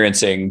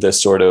experiencing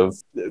this sort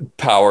of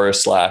power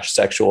 /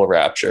 sexual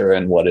rapture,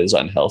 and what is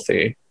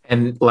unhealthy.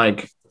 And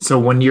like, so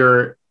when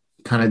you're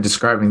kind of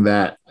describing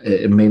that,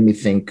 it made me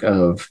think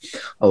of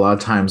a lot of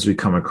times we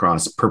come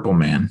across Purple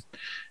Man.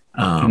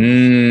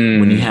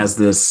 When he has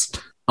this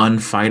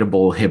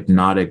unfightable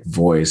hypnotic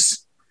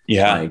voice.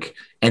 Yeah. Like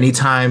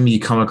anytime you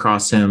come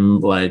across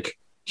him, like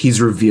he's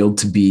revealed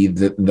to be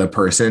the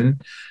person,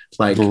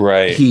 like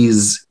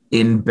he's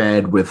in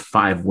bed with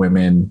 5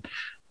 women.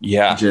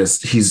 Yeah.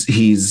 Just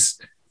he's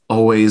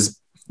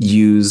always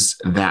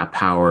used that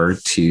power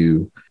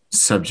to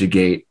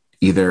subjugate,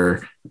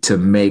 either to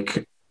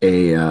make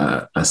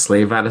a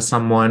slave out of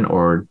someone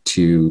or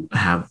to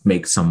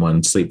make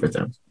someone sleep with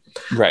him.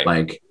 Right.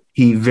 Like,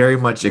 he very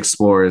much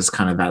explores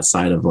kind of that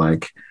side of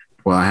like,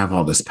 well, I have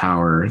all this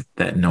power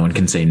that no one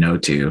can say no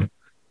to.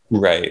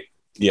 Right.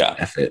 Yeah.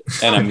 F it.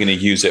 And I'm going to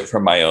use it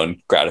for my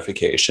own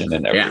gratification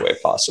in every way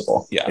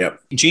possible. Yeah. Yep.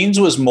 Jean's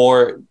was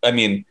more, I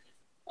mean,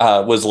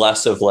 was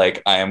less of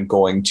like, I am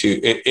going to,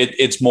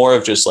 it's more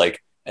of just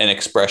like an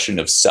expression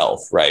of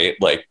self, right?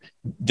 Like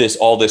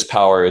all this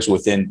power is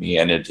within me.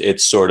 And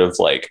it's sort of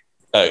like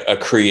a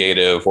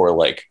creative or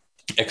like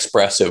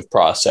expressive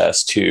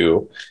process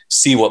to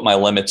see what my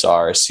limits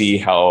are, see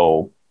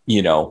how,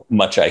 you know,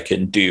 much I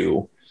can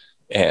do,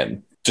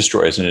 and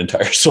destroys an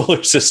entire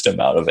solar system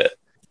out of it.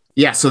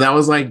 Yeah, so that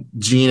was like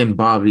Jean and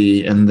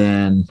Bobby. And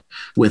then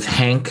with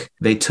Hank,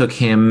 they took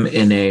him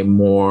in a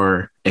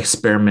more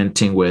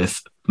experimenting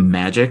with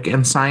magic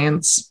and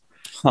science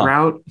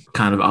route,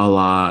 kind of a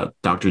la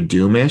Dr.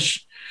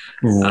 Doomish.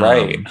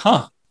 Right.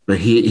 But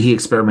he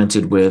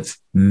experimented with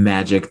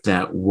magic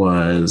that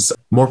was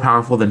more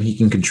powerful than he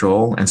can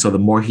control. And so the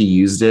more he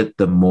used it,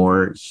 the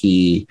more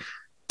he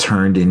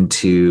turned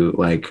into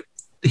like,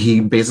 he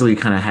basically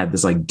kind of had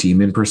this like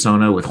demon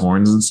persona with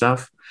horns and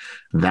stuff.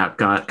 that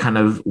got kind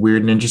of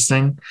weird and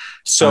interesting.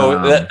 So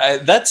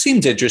that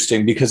seems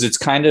interesting because it's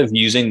kind of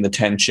using the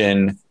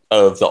tension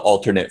of the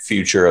alternate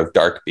future of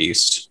Dark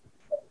Beast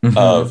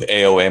of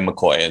AOA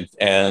McCoy,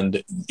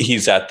 and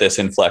he's at this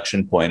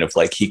inflection point of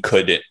like he's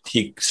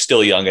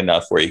still young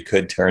enough where he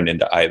could turn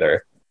into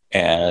either,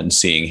 and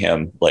seeing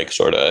him like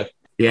sort of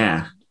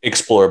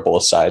explore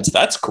both sides.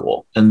 That's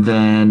cool. And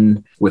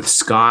then with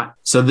Scott,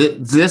 so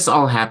this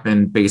all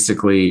happened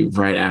basically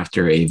right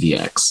after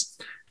AVX.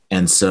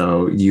 And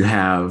so you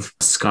have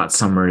Scott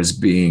Summers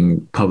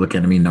being Public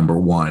Enemy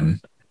 #1.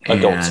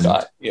 Adult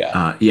Scott.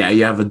 Yeah.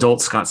 You have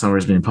adult Scott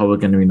Summers being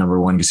Public Enemy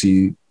 #1 because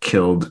he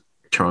killed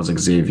Charles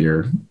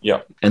Xavier.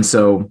 Yeah. And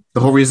so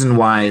the whole reason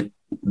why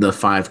the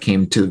 5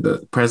 came to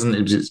the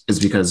present is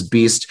because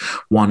Beast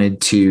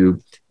wanted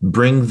to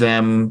bring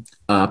them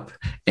up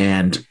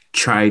and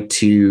try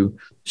to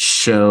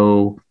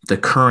show the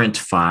current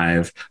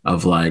 5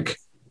 of like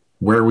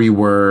where we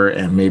were,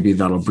 and maybe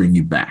that'll bring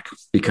you back,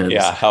 because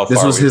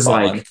this was his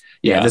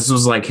this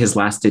was like his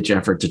last ditch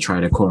effort to try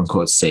to quote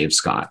unquote save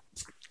Scott.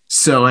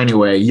 So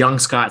anyway, young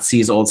Scott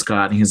sees old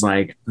Scott and he's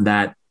like,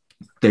 that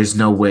there's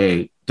no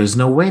way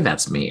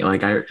that's me.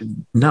 Like,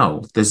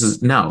 this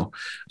is no.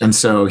 And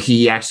so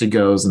he actually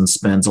goes and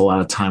spends a lot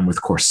of time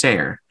with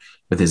Corsair,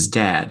 with his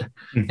dad.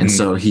 And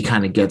so he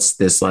kind of gets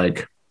this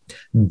like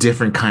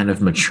different kind of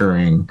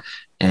maturing,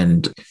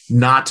 and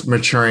not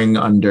maturing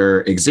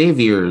under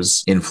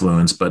Xavier's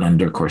influence, but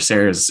under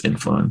Corsair's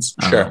influence.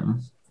 Sure.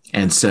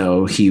 And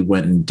so he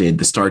went and did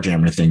the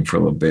Starjammer thing for a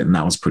little bit, and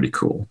that was pretty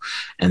cool.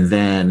 And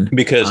then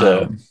because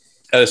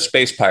a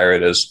space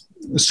pirate is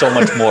so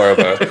much more of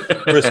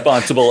a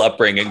responsible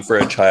upbringing for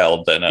a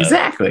child than a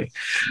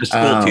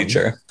school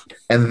teacher.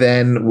 And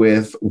then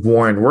with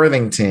Warren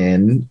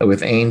Worthington,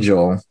 with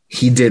Angel,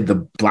 he did the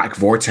Black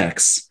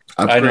Vortex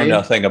upgrade. I know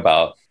nothing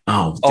about.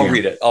 Oh, I'll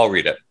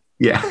read it.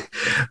 Yeah.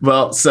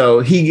 Well, so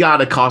he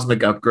got a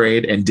cosmic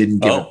upgrade and didn't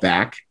give it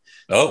back.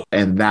 Oh.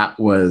 And that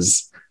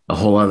was a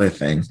whole other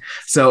thing.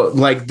 So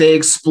like they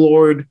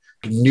explored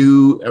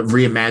new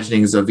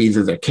reimaginings of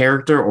either their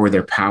character or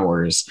their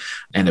powers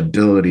and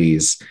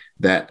abilities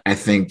that I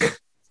think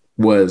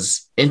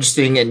was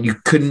interesting, and you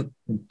couldn't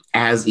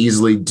as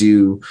easily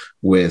do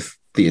with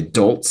the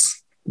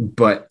adults,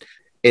 but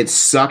it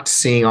sucked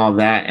seeing all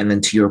that. And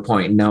then to your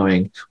point,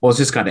 knowing, well, it's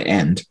just got to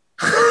end.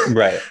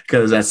 Right.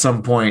 Because at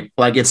some point,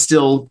 like, it's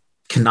still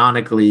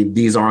canonically,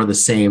 these are the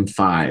same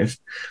 5.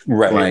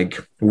 Right.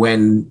 Like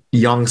when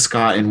young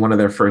Scott, in one of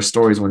their first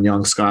stories, when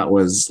young Scott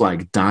was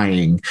like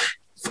dying,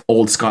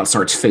 old Scott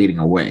starts fading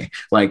away.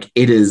 Like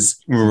it is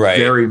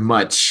very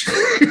much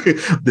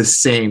the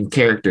same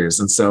characters.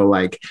 And so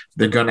like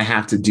they're going to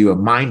have to do a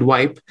mind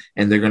wipe,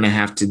 and they're going to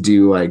have to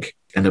do like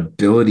an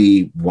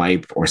ability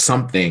wipe or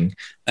something.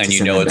 And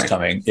you know it's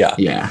coming. Yeah.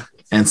 Yeah.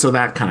 And so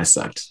that kind of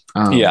sucked.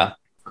 Yeah.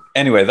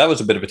 Anyway, that was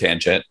a bit of a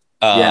tangent.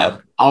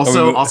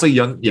 Also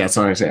young. Yeah.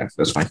 Sorry.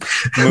 That's fine.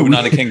 Moving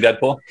on to King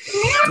Deadpool.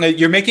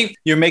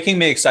 You're making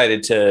me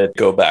excited to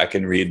go back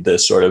and read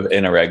this sort of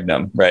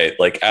interregnum, right?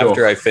 Like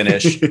after I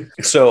finish.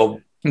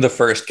 So the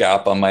first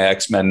gap on my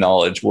X-Men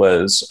knowledge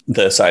was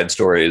the side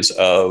stories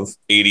of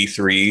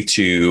 83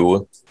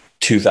 to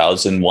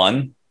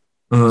 2001.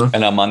 And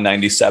I'm on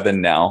 97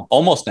 now,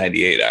 almost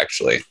 98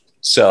 actually.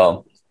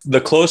 So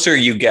the closer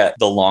you get,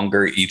 the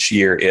longer each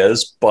year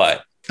is,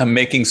 but I'm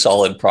making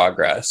solid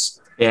progress.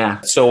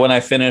 Yeah. So when I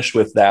finish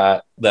with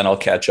that, then I'll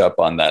catch up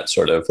on that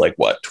sort of like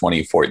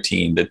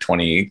 2014 to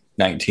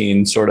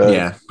 2019 sort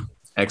of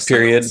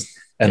period.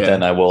 And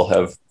then I will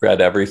have read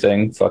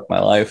everything. Fuck my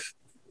life.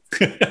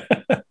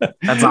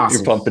 That's awesome.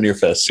 You're pumping your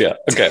fists. Yeah.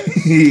 Okay.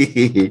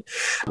 King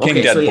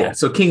Deadpool.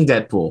 So King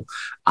Deadpool.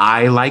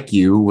 I, like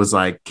you, was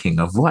like, king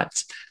of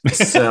what?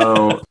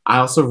 So I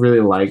also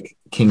really like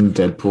King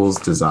Deadpool's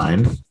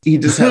design. He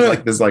just has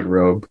like this like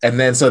robe. And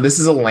then so this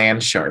is a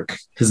land shark.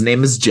 His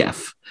name is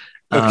Jeff.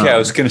 Okay, I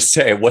was going to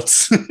say,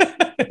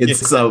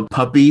 it's a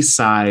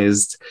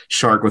puppy-sized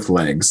shark with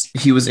legs.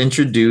 He was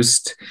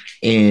introduced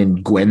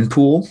in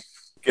Gwenpool.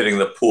 Getting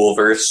the pool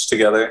verse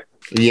together.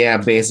 Yeah,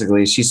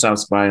 basically. She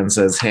stops by and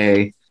says,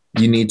 hey,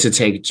 you need to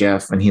take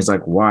Jeff. And he's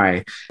like,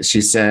 why?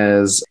 She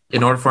says,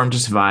 in order for him to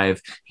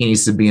survive, he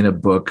needs to be in a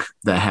book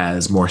that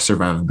has more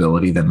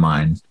survivability than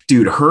mine.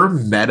 Dude, her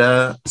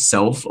meta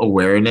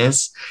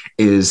self-awareness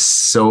is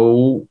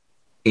so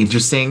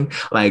interesting.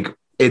 Like,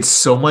 it's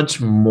so much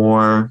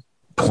more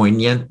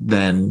poignant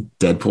than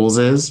Deadpool's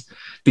is,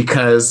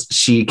 because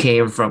she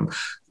came from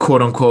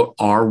quote unquote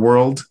our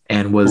world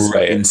and was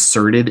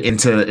inserted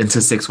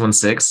into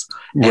 616.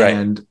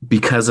 And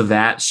because of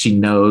that, she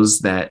knows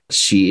that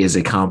she is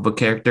a comic book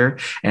character.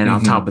 And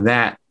on top of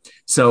that,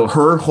 so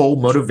her whole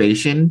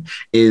motivation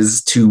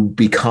is to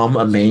become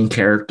a main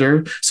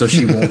character so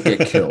she won't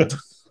get killed.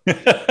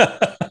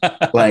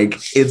 Like,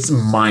 it's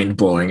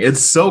mind-blowing.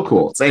 It's so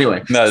cool. So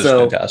anyway, that is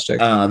fantastic.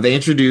 They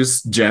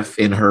introduced Jeff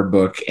in her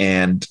book,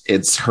 and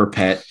it's her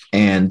pet,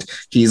 and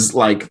he's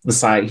like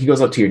he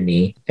goes up to your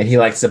knee and he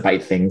likes to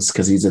bite things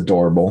because he's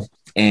adorable.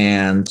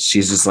 And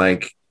she's just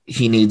like,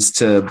 he needs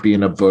to be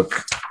in a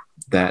book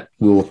that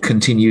will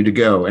continue to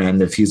go.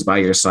 And if he's by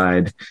your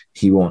side,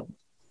 he'll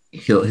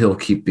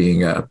keep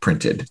being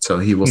printed. So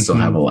he will still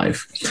have a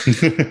life.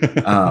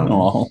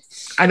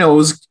 I know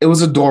it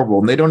was adorable.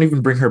 And they don't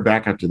even bring her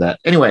back after that.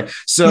 Anyway,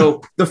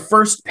 so the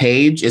first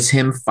page is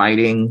him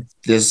fighting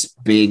this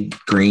big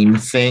green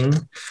thing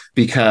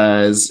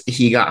because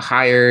he got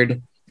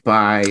hired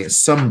by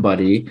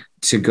somebody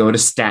to go to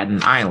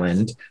Staten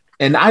Island.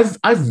 And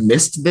I've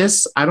missed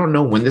this. I don't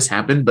know when this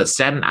happened, but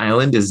Staten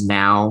Island is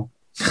now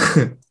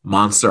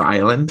Monster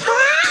Island.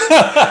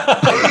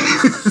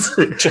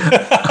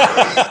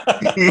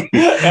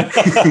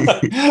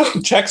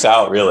 Checks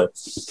out, really.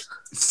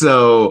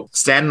 So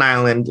Staten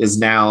Island is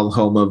now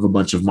home of a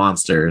bunch of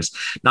monsters.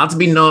 Not to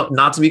be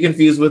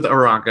confused with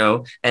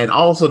Arakko, and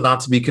also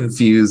not to be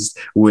confused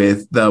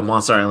with the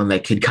Monster Island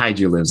that Kid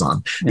Kaiju lives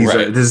on.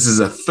 This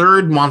is a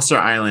third Monster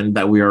Island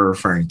that we are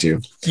referring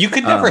to. You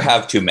could never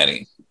have too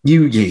many.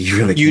 You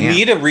really you can't.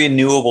 Need a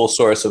renewable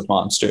source of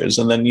monsters,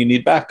 and then you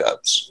need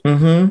backups.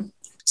 Mm-hmm.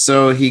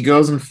 So he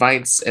goes and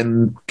fights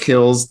and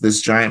kills this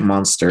giant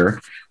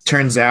monster.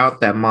 Turns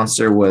out that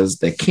monster was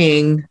the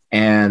king,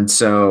 and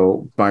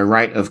so by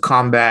right of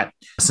combat,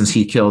 since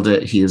he killed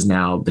it, he is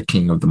now the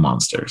king of the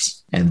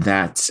monsters, and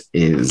that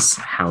is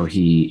how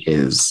he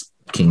is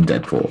King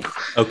Deadpool.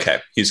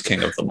 Okay, he's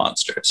king of the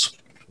monsters.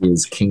 He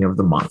is king of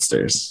the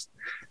monsters.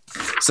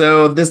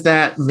 So this,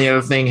 that, and the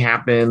other thing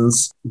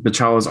happens.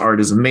 Bachala's art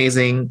is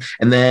amazing.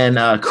 And then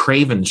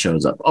Kraven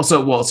shows up.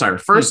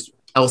 First,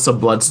 Elsa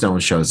Bloodstone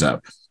shows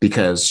up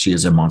because she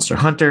is a monster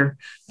hunter.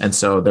 And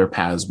so their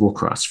paths will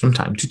cross from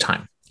time to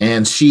time.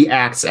 And she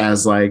acts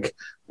as like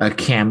a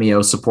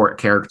cameo support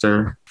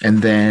character.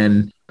 And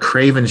then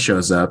Kraven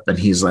shows up and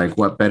he's like,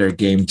 what better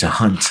game to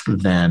hunt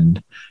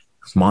than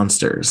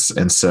monsters?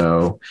 And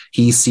so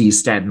he sees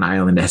Staten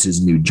Island as his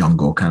new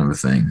jungle kind of a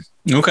thing.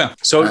 Okay.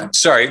 So,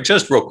 sorry,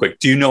 just real quick.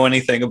 Do you know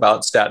anything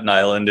about Staten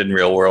Island in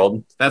real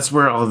world? That's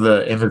where all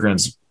the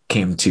immigrants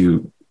came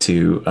to.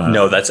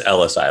 No, that's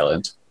Ellis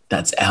Island.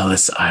 That's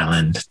Ellis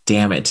Island.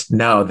 Damn it.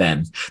 No,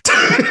 then.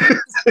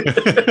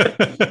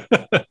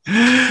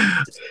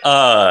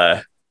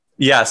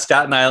 Yeah,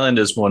 Staten Island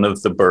is one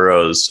of the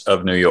boroughs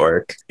of New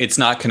York. It's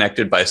not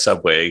connected by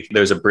subway.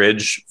 There's a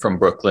bridge from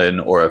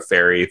Brooklyn or a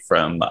ferry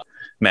from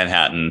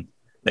Manhattan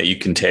that you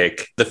can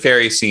take. The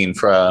ferry scene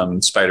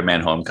from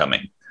Spider-Man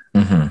Homecoming.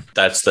 Mm-hmm.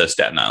 That's the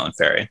Staten Island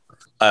ferry.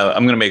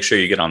 I'm going to make sure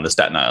you get on the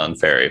Staten Island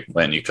ferry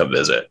when you come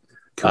visit.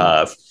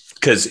 Cool.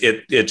 Because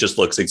it just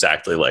looks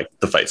exactly like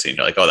the fight scene.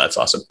 You're like, oh, that's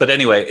awesome. But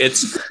anyway,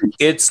 it's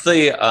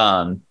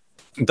the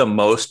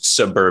most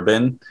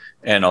suburban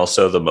and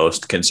also the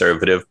most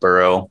conservative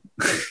borough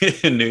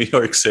in New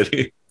York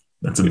City.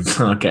 That's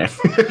okay.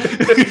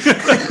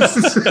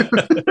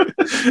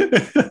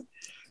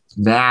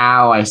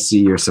 Now I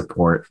see your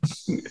support.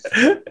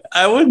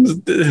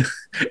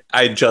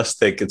 I just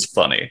think it's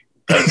funny.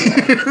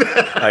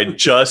 I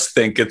just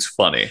think it's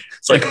funny.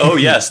 It's like, oh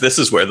yes, this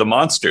is where the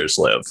monsters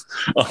live.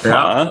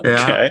 Yeah.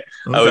 Okay.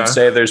 I would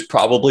say there's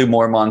probably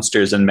more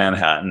monsters in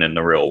Manhattan in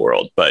the real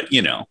world, but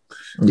you know.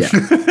 Yeah.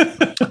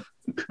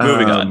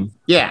 Moving on.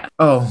 Yeah.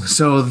 Oh,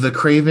 so the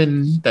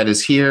Kraven that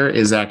is here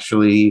is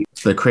actually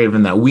the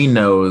Kraven that we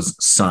know's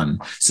son.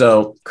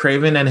 So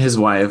Kraven and his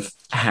wife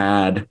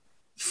had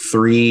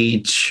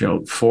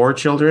 4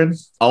 children.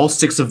 All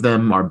 6 of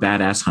them are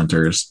badass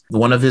hunters.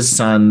 One of his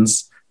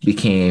sons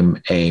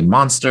became a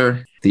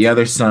monster. The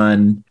other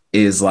son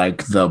is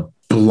like the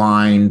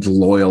blind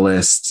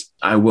loyalist.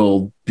 I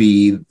will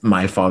be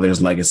my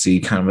father's legacy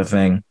kind of a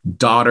thing.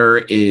 Daughter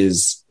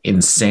is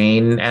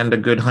insane and a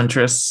good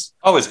huntress.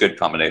 Always good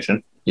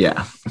combination.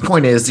 Yeah.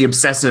 Point is, the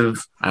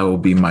obsessive, I will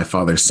be my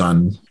father's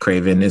son,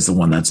 Kraven, is the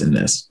one that's in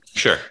this.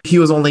 Sure. He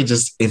was only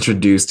just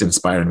introduced in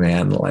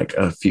Spider-Man like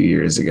a few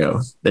years ago.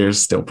 They're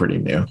still pretty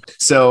new.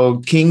 So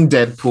King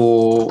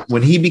Deadpool,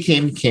 when he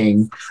became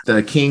king,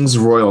 the king's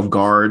royal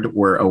guard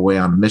were away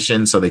on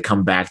mission. So they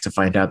come back to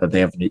find out that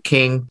they have a new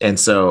king. And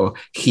so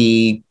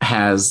he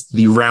has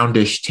the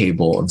roundish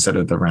table instead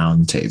of the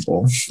round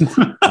table.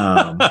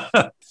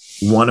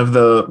 One of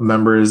the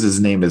members,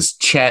 his name is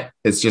Chet.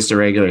 It's just a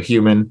regular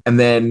human. And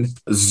then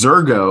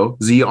Zurgo,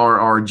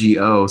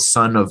 Zrrgo,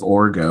 son of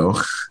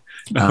Orgo.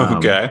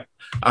 Okay.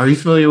 Are you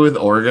familiar with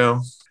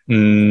Orgo?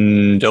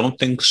 Don't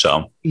think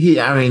so.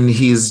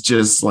 He's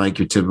just like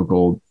your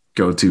typical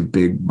go-to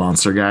big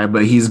monster guy,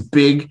 but he's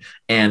big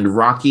and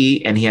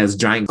rocky and he has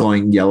giant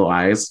glowing yellow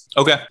eyes.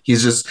 Okay.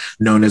 He's just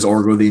known as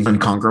Orgo the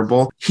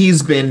Unconquerable.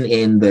 He's been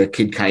in the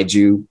Kid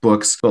Kaiju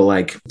books, but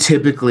like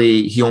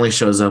typically he only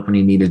shows up when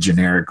you need a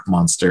generic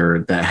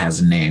monster that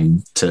has a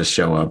name to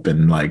show up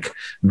and like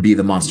be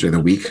the monster of the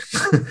week.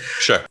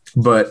 Sure.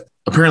 But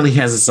apparently he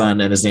has a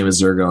son and his name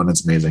is Zurgo and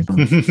it's amazing.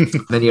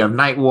 Then you have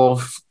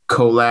Nightwolf,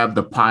 Collab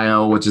the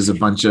Pile, which is a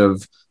bunch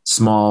of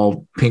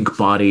small pink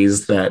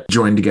bodies that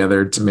join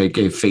together to make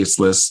a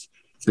faceless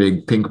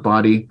big pink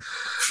body.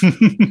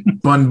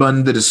 Bun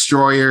Bun the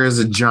Destroyer is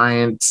a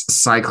giant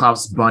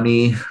Cyclops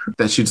bunny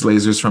that shoots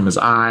lasers from his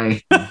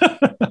eye.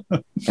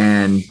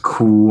 And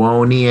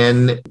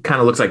Quonian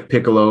kind of looks like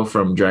Piccolo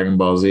from Dragon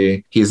Ball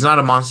Z. He is not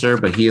a monster,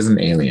 but he is an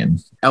alien.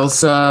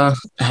 Elsa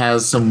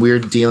has some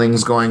weird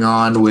dealings going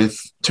on with,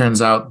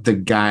 turns out, the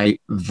guy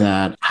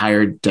that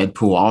hired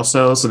Deadpool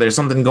also. So there's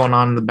something going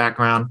on in the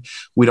background.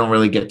 We don't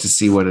really get to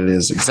see what it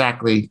is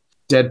exactly.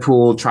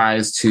 Deadpool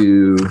tries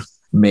to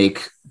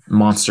make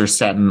Monster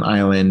Staten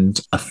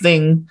Island a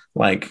thing,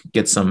 like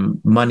get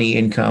some money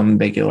income,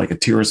 make it like a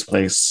tourist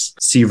place.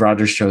 Steve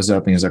Rogers shows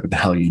up and he's like, what the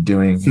hell are you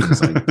doing?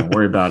 He's like, don't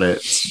worry about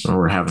it.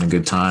 We're having a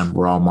good time.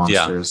 We're all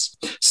monsters.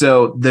 Yeah.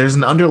 So there's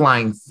an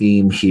underlying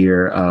theme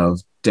here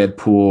of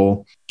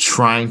Deadpool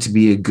trying to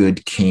be a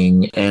good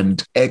king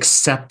and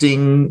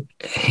accepting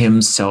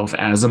himself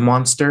as a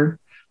monster.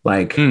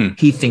 Like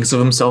he thinks of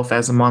himself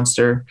as a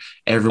monster.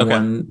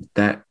 Everyone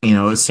that, you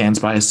know, stands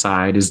by his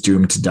side is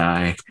doomed to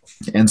die.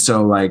 And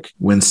so like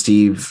when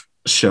Steve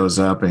shows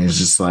up and he's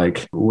just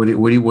like, what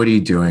are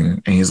you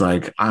doing? And he's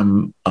like,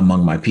 I'm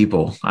among my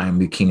people. I am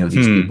the king of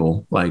these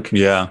people. Like,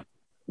 yeah,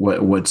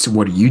 what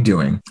are you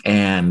doing?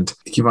 And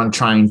keep on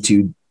trying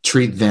to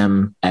treat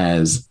them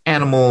as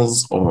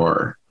animals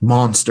or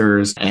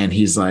monsters. And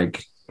he's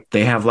like,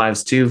 they have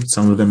lives too.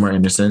 Some of them are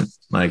innocent.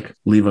 Like,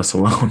 leave us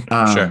alone.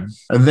 Sure.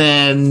 And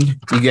then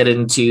you get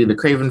into the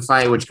Kraven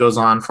fight, which goes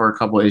on for a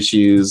couple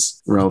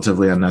issues,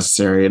 relatively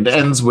unnecessary. It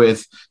ends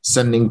with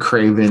sending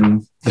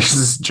Kraven. There's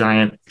this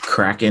giant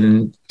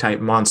Kraken type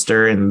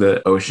monster in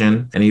the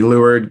ocean, and he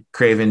lured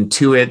Kraven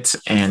to it,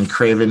 and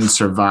Kraven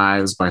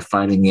survives by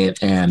fighting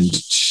it and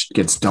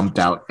gets dumped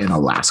out in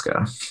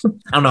Alaska.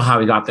 I don't know how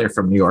he got there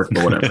from New York,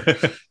 but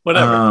whatever.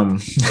 Whatever.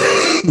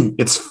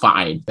 It's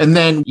fine. And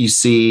then you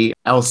see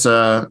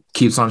Elsa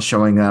keeps on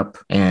showing up,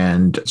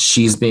 and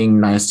she's being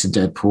nice to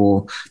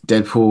Deadpool.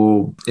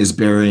 Deadpool is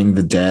burying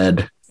the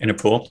dead in a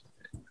pool.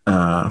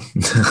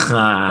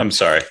 I'm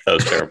sorry, that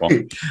was terrible.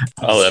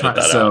 I'll edit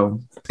that out.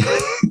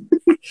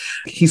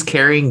 He's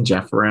carrying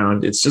Jeff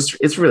around.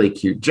 It's really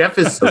cute. Jeff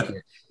is so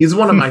cute. He's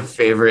one of my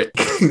favorite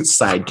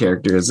side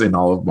characters in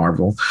all of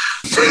Marvel.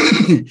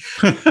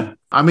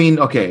 I mean,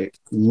 okay,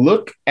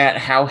 look at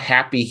how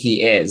happy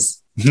he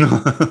is.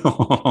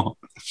 That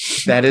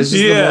is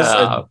just the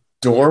most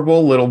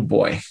adorable little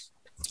boy.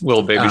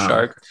 Little baby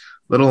shark.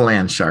 Little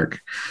land shark.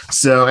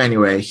 So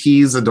anyway,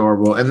 he's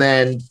adorable. And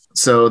then,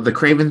 so the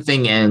Kraven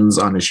thing ends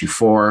on issue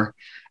 4.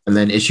 And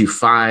then issue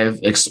 5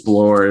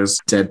 explores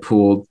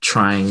Deadpool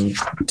trying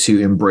to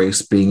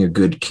embrace being a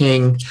good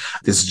king.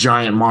 This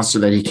giant monster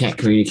that he can't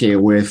communicate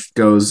with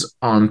goes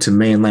on to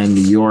mainland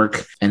New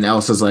York. And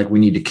Elsa's like, we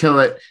need to kill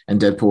it.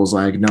 And Deadpool's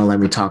like, no, let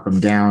me talk him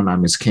down.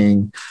 I'm his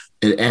king.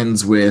 It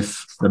ends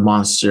with the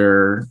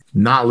monster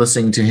not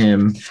listening to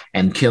him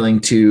and killing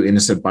 2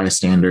 innocent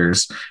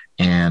bystanders.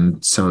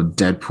 And so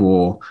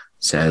Deadpool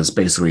says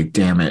basically,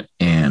 damn it,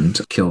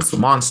 and kills the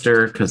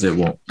monster because it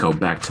won't go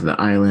back to the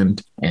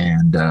island.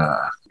 And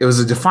it was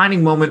a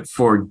defining moment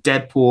for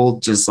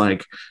Deadpool, just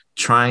like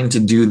trying to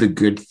do the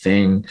good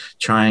thing,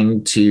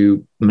 trying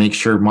to make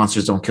sure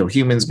monsters don't kill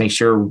humans, make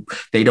sure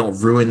they don't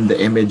ruin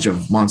the image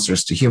of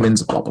monsters to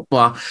humans, blah, blah,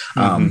 blah.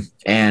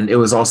 And it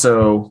was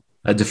also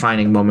a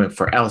defining moment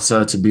for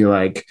Elsa to be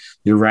like,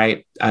 you're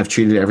right, I've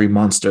treated every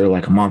monster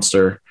like a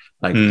monster.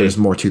 Like there's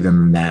more to them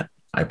than that.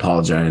 I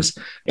apologize.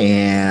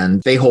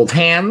 And they hold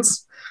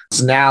hands.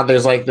 So now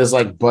there's like this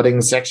like budding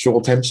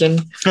sexual tension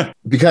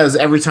because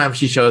every time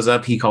she shows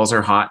up, he calls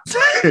her hot.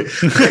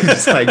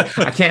 It's like,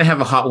 I can't have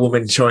a hot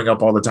woman showing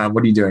up all the time.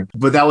 What are you doing?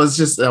 But that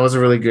was a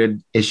really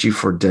good issue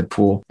for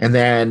Deadpool. And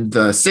then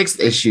the 6th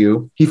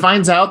issue, he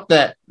finds out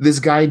that this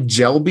guy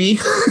Jelby,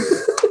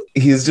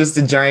 he's just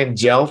a giant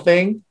gel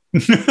thing.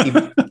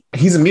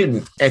 He's a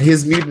mutant, and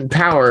his mutant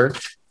power,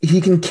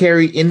 he can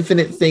carry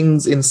infinite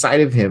things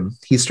inside of him.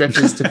 He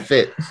stretches to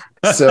fit.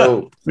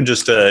 So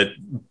just a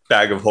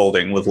bag of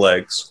holding with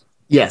legs.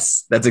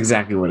 Yes, that's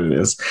exactly what it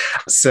is.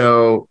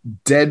 So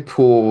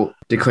Deadpool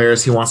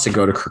declares he wants to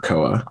go to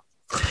Krakoa.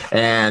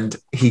 And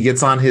he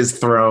gets on his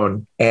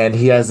throne and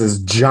he has this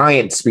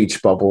giant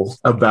speech bubble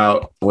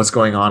about what's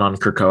going on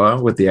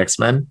Krakoa with the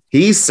X-Men.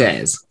 He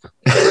says,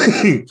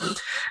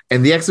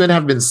 and the X-Men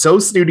have been so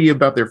snooty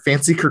about their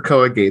fancy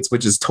Krakoa gates,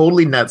 which is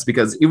totally nuts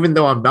because even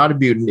though I'm not a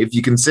mutant, if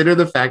you consider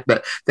the fact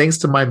that thanks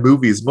to my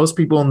movies, most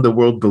people in the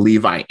world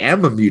believe I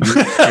am a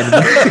mutant.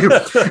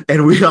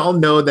 And we all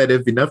know that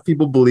if enough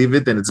people believe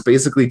it, then it's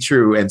basically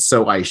true. And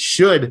so I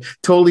should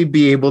totally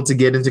be able to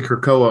get into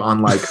Krakoa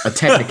on like a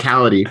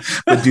technicality.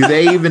 But do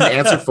they even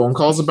answer phone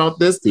calls about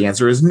this? The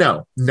answer is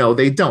no. No,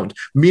 they don't.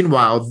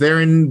 Meanwhile,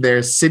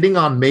 they're sitting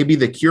on maybe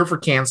the cure for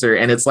cancer.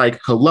 And it's like,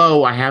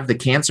 hello, I have the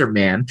cancer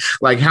man.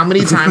 Like, how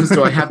many times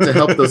do I have to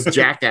help those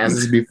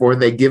jackasses before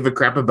they give a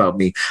crap about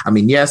me? I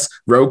mean, yes,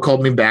 Rogue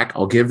called me back.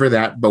 I'll give her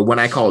that. But when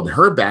I called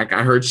her back,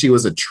 I heard she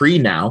was a tree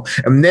now.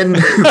 And then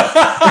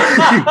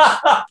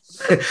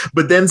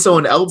But then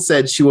someone else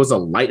said she was a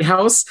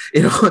lighthouse.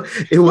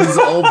 It was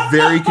all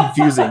very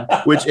confusing,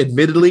 which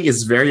admittedly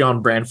is very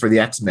on brand for the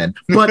X-Men,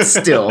 but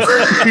still.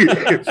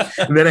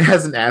 And then it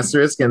has an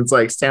asterisk and it's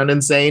like, sound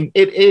insane?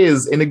 It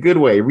is, in a good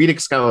way. Read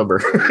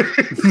Excalibur.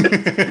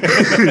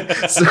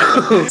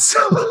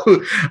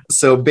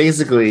 So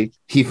basically,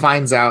 he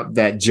finds out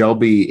that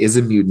Jelby is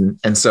a mutant,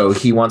 and so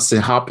he wants to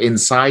hop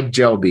inside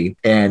Jelby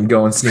and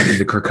go and sneak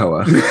into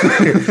Krakoa.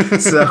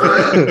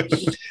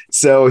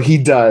 So he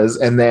does,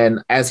 and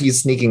then as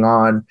he's sneaking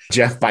on,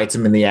 Jeff bites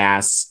him in the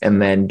ass and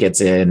then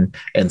gets in,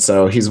 and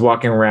so he's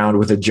walking around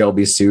with a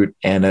Jelby suit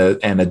and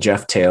a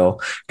Jeff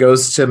tail,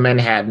 goes to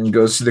Manhattan,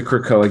 goes to the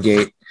Krakoa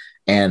gate,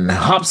 and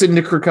hops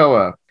into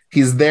Krakoa.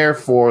 He's there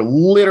for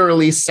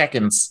literally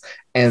seconds,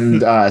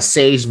 and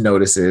Sage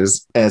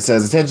notices and it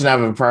says, attention, I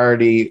have a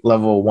priority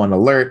level 1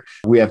 alert.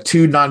 We have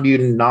 2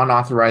 non-mutant,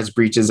 non-authorized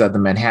breaches at the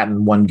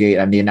Manhattan 1 gate.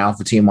 I need an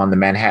Alpha team on the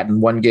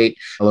Manhattan 1 gate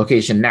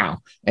location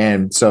now.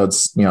 And so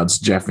it's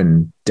Jeff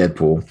and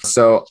Deadpool.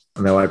 So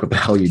they're like, what the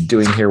hell are you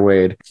doing here,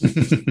 Wade?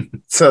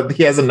 So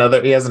he has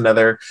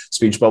another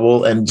speech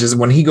bubble. And just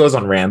when he goes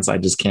on rants, I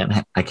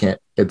can't.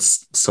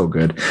 It's so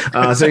good.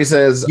 So he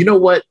says, you know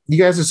what? You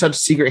guys are such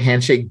secret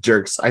handshake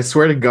jerks. I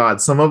swear to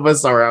God, some of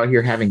us are out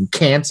here having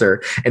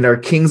cancer and are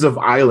kings of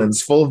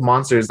islands full of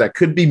monsters that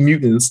could be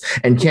mutants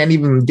and can't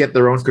even get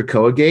their own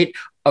Krakoa gate.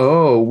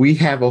 Oh, we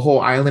have a whole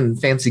island and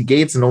fancy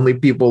gates and only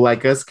people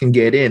like us can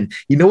get in.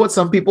 You know what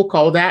some people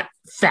call that?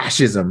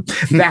 Fascism.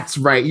 That's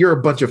right. You're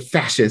a bunch of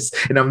fascists.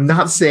 And I'm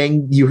not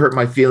saying you hurt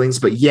my feelings,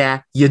 but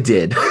yeah, you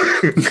did.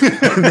 And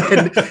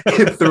then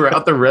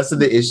throughout the rest of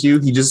the issue,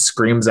 he just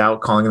screams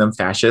out calling them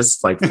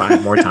fascists like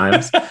 5 more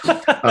times.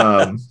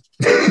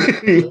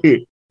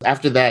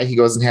 After that, he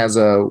goes and has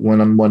a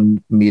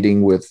one-on-one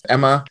meeting with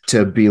Emma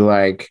to be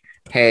like,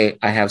 hey,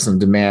 I have some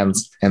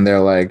demands. And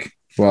they're like,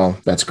 well,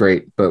 that's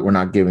great, but we're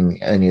not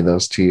giving any of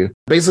those to you.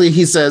 Basically,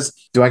 he says,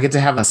 do I get to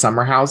have a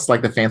summer house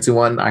like the fancy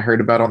one I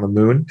heard about on the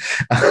moon?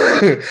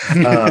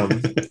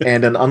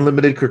 And an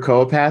unlimited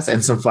Krakoa pass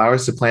and some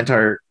flowers to plant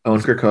our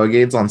own Krakoa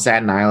gates on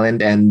Staten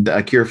Island, and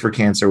a cure for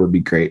cancer would be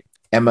great.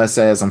 Emma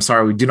says, I'm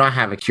sorry, we do not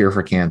have a cure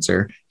for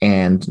cancer.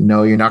 And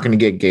no, you're not going to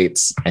get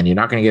gates and you're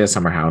not going to get a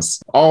summer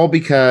house. All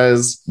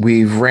because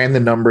we've ran the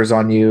numbers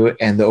on you,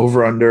 and the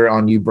over-under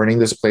on you burning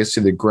this place to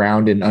the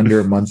ground in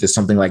under a month is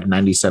something like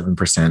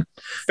 97%.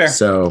 Fair.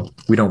 So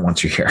we don't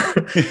want you here.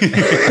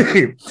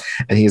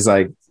 And he's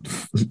like,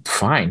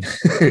 fine.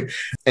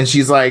 And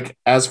she's like,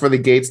 as for the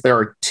gates, there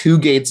are 2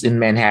 gates in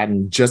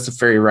Manhattan, just a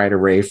ferry ride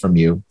away from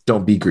you.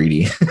 Don't be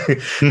greedy.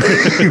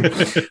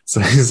 So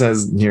he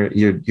says,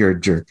 you're a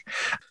jerk.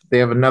 They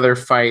have another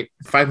fight.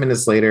 5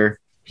 minutes later,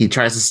 he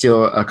tries to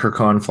steal a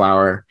Krakoan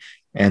flower,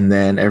 and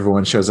then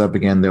everyone shows up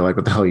again. They're like,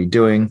 what the hell are you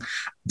doing?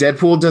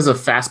 Deadpool does a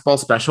fastball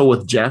special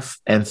with Jeff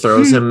and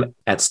throws him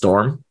at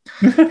Storm.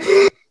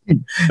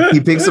 He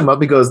picks him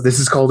up. He goes, this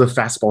is called a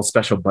fastball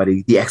special,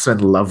 buddy. The X-Men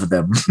love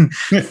them.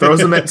 throws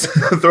him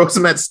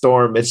at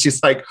Storm, and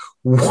she's like,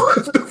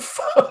 what the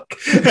fuck?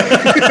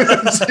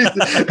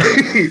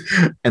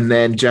 And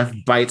then Jeff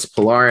bites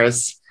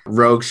Polaris.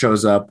 Rogue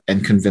shows up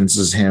and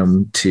convinces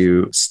him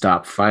to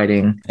stop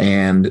fighting.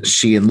 And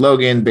she and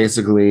Logan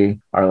basically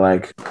are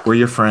like, we're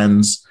your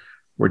friends.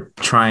 We're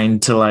trying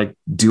to like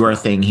do our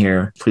thing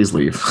here. Please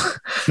leave.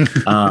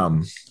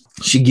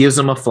 She gives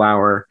him a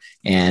flower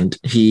and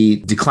he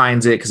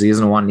declines it because he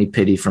doesn't want any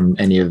pity from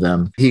any of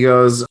them. He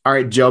goes, all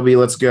right, Jelby,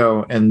 let's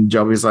go. And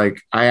Jelby's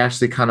like, I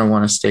actually kind of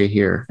want to stay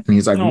here. And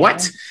he's like, aww.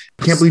 What?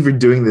 I can't believe you're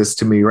doing this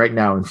to me right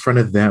now in front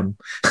of them.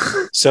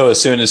 So as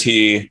soon as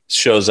he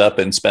shows up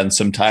and spends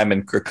some time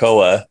in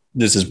Krakoa,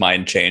 does his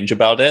mind change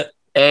about it?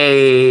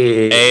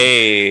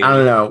 Hey. I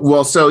don't know.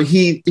 Well, so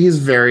he's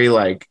very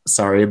like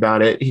sorry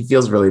about it. He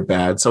feels really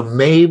bad. So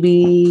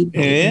maybe.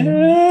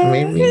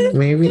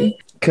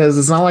 Because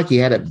it's not like he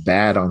had it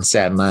bad on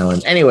Staten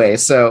Island. Anyway,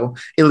 so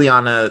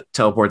Illyana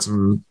teleports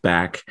him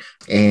back,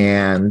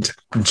 and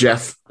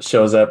Jeff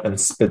shows up and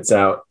spits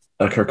out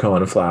a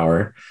Krakoan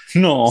flower.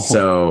 No.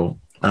 So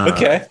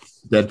okay.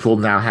 Deadpool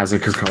now has a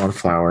Krakoan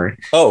flower.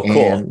 Oh,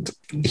 cool. And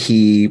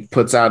he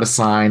puts out a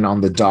sign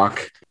on the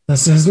dock that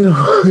says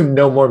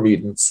no more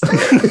mutants. he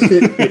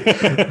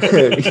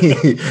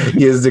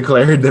has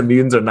declared the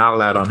mutants are not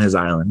allowed on his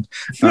island.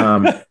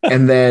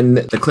 And then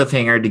the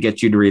cliffhanger to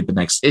get you to read the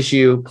next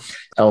issue.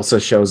 Elsa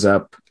shows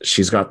up.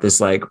 She's got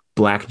this like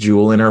black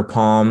jewel in her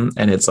palm,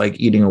 and it's like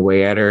eating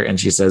away at her. And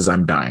she says,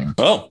 I'm dying.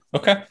 Oh,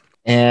 okay.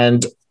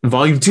 And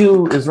volume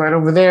 2 is right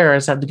over there. I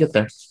just have to get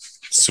there.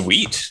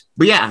 Sweet.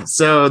 But yeah,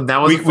 so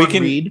that was a fun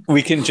read.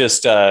 We can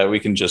just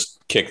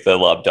kick the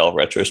Lobdell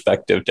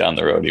retrospective down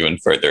the road even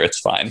further. It's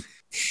fine.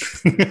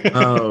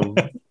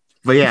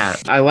 But yeah,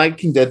 I like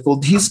King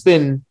Deadpool.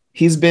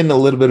 He's been a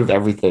little bit of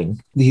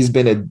everything. He's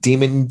been a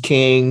demon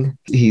king.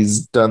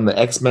 He's done the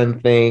X-Men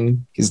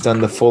thing. He's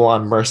done the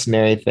full-on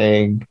mercenary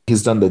thing.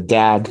 He's done the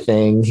dad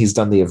thing. He's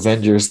done the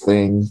Avengers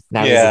thing.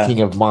 Now he's the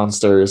king of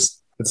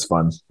monsters. It's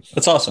fun.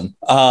 That's awesome.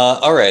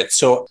 All right.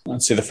 So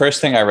let's see. The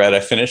first thing I read, I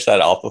finished that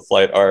Alpha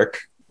Flight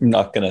arc. I'm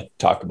not going to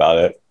talk about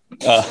it.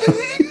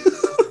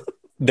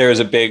 there's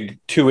a big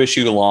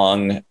 2-issue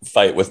long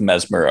fight with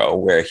Mesmero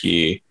where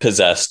he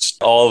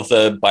possessed all of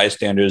the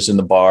bystanders in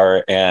the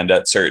bar, and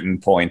at certain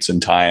points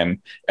in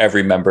time,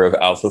 every member of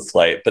Alpha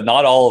Flight, but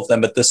not all of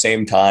them at the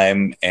same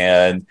time.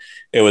 And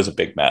it was a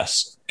big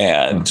mess.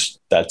 And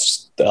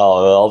that's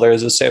all there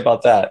is to say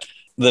about that.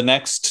 The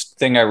next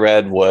thing I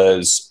read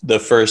was the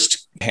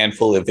first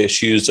handful of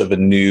issues of a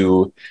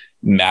new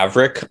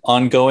Maverick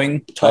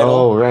ongoing title.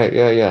 Oh, right.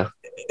 Yeah, yeah.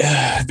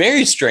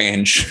 Very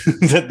strange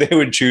that they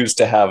would choose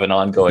to have an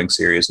ongoing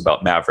series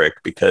about Maverick,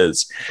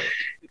 because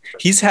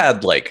he's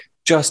had like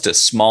just a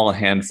small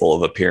handful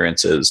of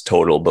appearances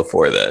total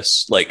before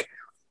this. Like,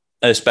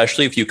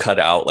 especially if you cut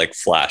out like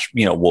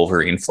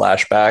Wolverine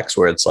flashbacks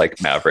where it's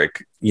like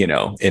Maverick,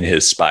 in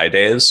his spy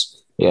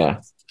days.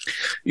 Yeah.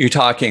 You're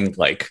talking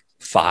like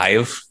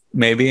 5,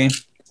 maybe.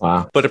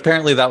 Wow. But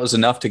apparently that was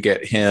enough to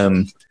get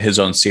him his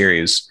own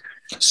series.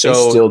 So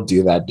they still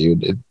do that,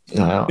 dude. I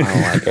don't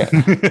like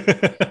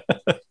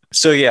it.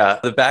 So yeah,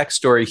 the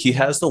backstory, he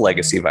has the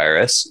legacy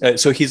virus.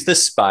 So he's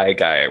this spy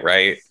guy,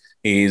 right?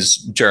 He's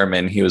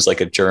German. He was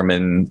like a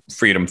German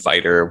freedom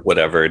fighter,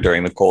 whatever,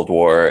 during the Cold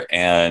War,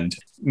 and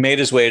made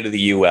his way to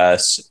the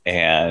US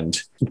and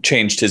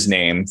changed his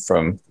name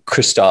from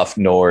Christoph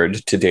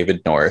Nord to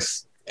David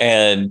North,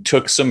 and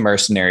took some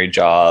mercenary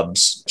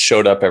jobs,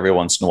 showed up every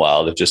once in a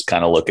while to just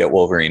kind of look at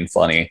Wolverine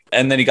funny.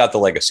 And then he got the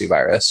legacy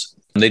virus.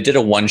 They did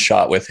a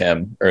one-shot with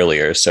him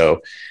earlier,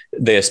 so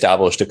they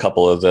established a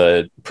couple of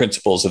the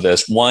principles of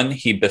this. One,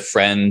 he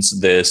befriends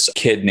this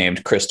kid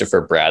named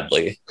Christopher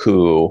Bradley,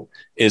 who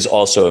is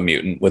also a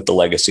mutant with the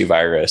legacy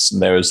virus.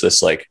 And there was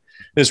this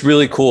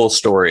really cool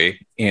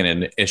story in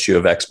an issue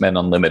of X-Men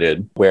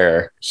Unlimited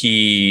where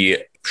he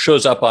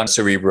shows up on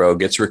Cerebro,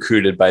 gets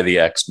recruited by the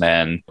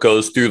X-Men,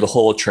 goes through the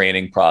whole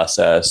training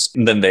process,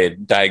 and then they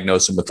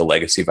diagnose him with the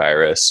legacy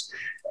virus.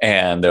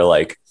 And they're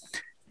like,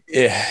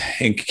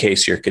 in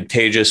case you're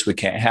contagious, we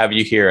can't have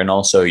you here. And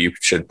also you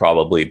should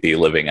probably be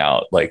living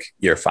out like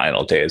your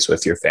final days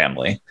with your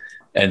family.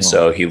 And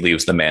so he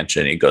leaves the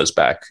mansion, he goes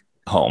back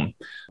home,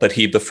 but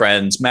he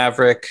befriends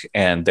Maverick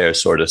and they're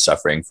sort of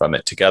suffering from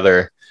it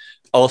together.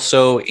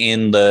 Also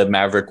in the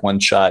Maverick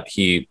one shot,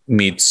 he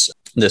meets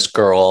this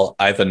girl,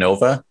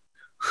 Ivanova,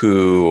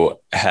 who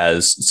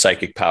has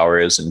psychic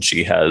powers, and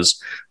she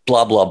has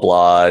blah, blah,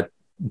 blah,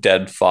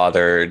 dead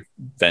father,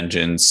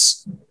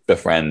 vengeance,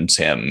 befriends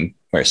him,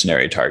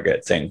 mercenary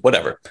target thing,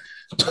 whatever.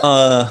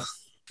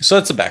 So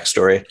that's the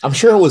backstory. I'm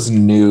sure it was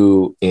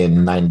new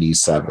in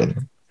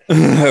 97.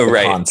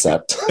 Right.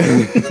 Concept.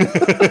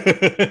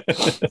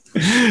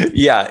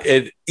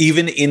 Yeah.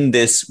 Even in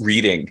this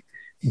reading,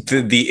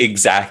 the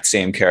exact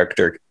same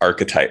character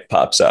archetype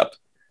pops up.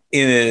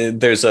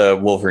 There's a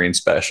Wolverine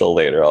special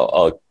later.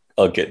 I'll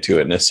get to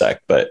it in a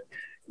sec, but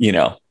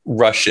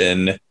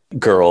Russian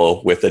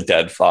girl with a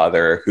dead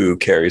father who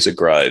carries a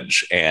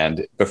grudge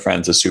and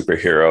befriends a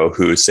superhero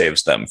who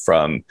saves them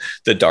from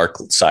the dark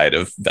side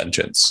of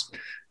vengeance.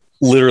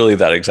 Literally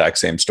that exact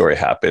same story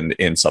happened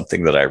in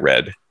something that I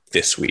read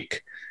this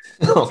week.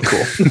 Oh,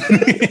 cool.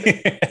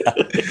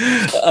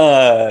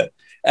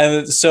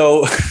 And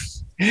so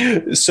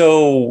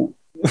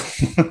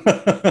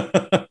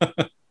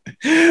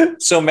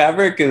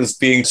Maverick is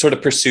being sort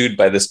of pursued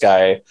by this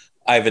guy,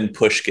 Ivan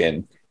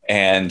Pushkin,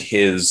 and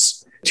his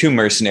 2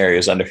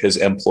 mercenaries under his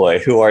employ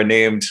who are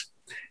named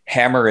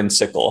Hammer and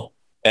Sickle,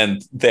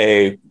 and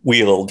they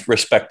wield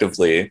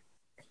respectively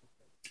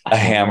a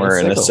hammer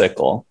and a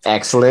sickle.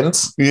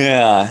 Excellent.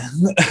 Yeah.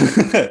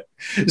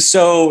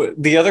 So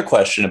the other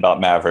question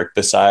about Maverick,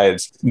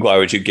 besides why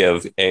would you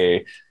give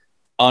a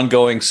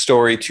ongoing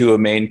story to a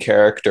main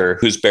character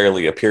who's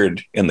barely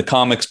appeared in the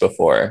comics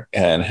before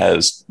and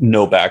has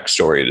no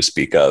backstory to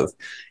speak of,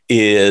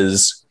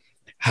 is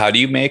how do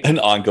you make an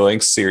ongoing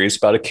series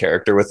about a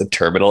character with a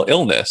terminal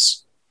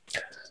illness?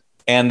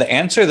 And the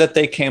answer that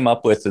they came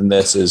up with in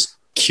this is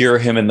cure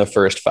him in the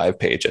first 5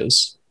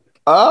 pages.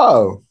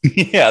 Oh.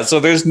 Yeah.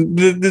 So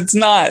it's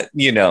not,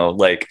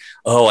 like,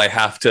 oh, I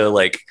have to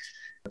like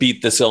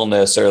beat this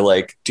illness or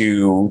like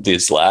do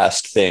these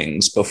last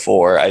things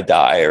before I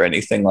die or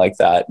anything like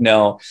that.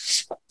 No,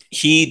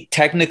 he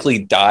technically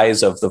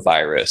dies of the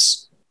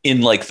virus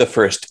in like the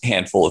first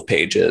handful of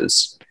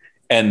pages.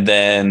 And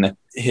then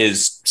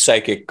his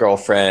psychic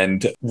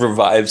girlfriend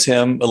revives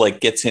him, like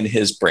gets in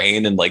his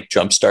brain and like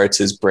jumpstarts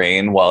his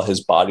brain while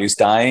his body's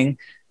dying.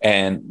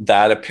 And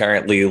that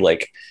apparently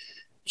like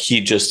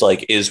he just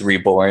like is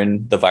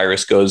reborn. The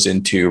virus goes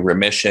into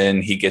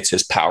remission. He gets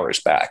his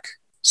powers back.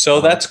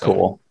 So that's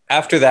cool.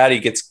 After that, he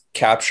gets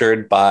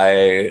captured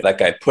by that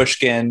guy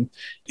Pushkin.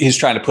 He's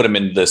trying to put him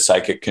into the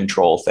psychic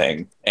control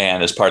thing.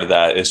 And as part of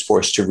that is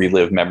forced to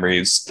relive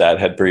memories that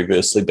had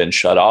previously been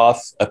shut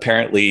off.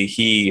 Apparently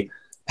he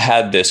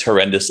had this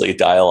horrendously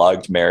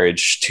dialogued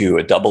marriage to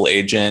a double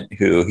agent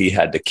who he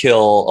had to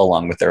kill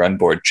along with their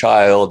unborn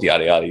child,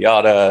 yada, yada,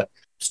 yada.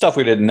 Stuff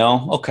we didn't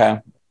know. Okay.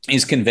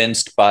 He's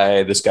convinced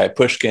by this guy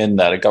Pushkin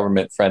that a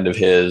government friend of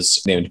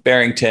his named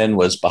Barrington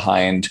was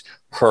behind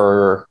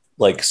her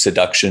like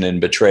seduction and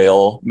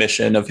betrayal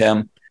mission of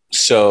him.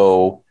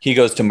 So he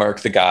goes to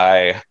murk the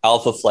guy.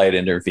 Alpha Flight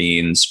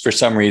intervenes. For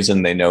some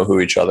reason, they know who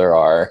each other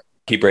are.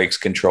 He breaks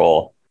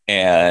control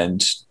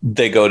and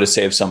they go to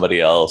save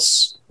somebody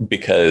else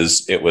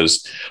because it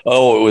was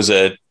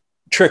a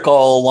trick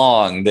all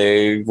along.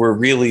 They were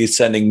really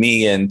sending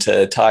me in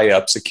to tie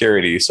up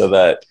security so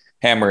that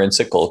Hammer and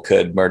Sickle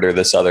could murder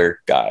this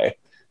other guy.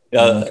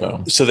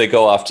 So they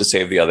go off to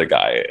save the other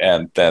guy,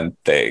 and then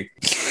they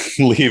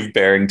leave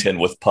Barrington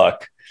with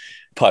Puck.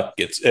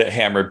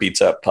 Hammer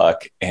beats up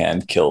Puck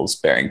and kills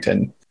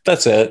Barrington.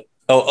 That's it.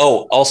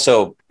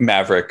 Also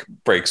Maverick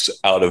breaks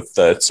out of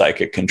the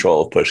psychic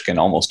control of Pushkin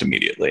almost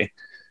immediately.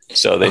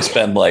 So they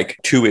spend like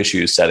 2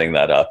 issues setting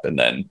that up and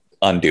then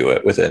undo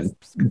it within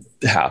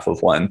half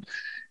of one.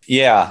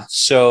 Yeah,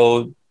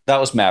 so that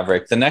was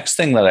Maverick. The next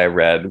thing that I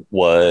read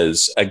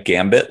was a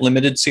Gambit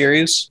limited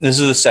series. This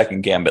is the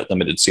second Gambit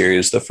limited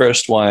series. The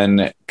first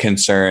one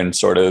concerned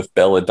sort of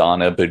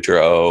Belladonna,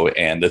 Boudreaux,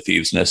 and the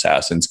Thieves and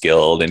Assassins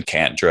Guild and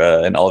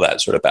Kandra and all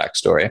that sort of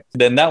backstory.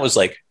 Then that was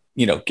like,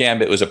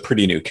 Gambit was a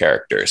pretty new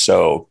character.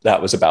 So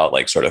that was about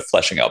like sort of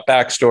fleshing out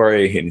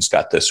backstory. He's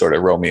got this sort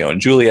of Romeo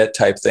and Juliet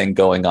type thing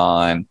going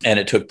on. And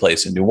it took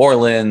place in New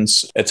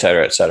Orleans, et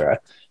cetera, et cetera.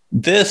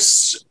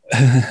 This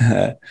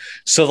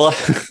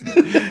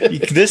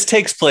this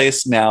takes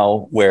place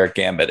now where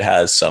Gambit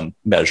has some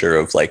measure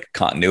of like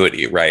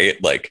continuity, right?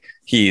 Like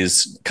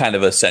he's kind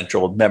of a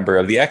central member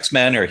of the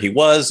X-Men, or he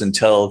was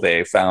until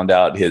they found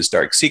out his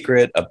dark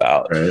secret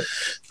about the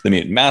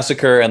Mutant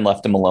Massacre and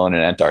left him alone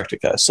in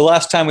Antarctica. So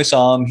last time we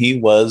saw him, he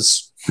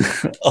was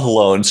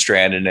alone,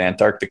 stranded in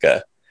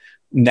Antarctica.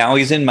 Now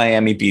he's in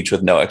Miami Beach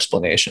with no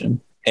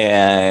explanation.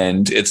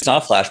 And it's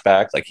not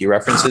flashback. Like he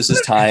references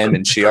his time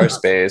in Shi'ar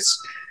space.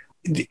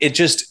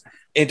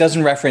 It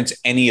doesn't reference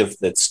any of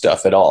that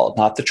stuff at all.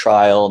 Not the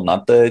trial,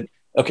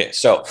 okay.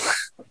 So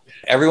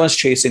everyone's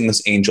chasing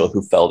this angel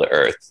who fell to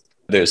Earth.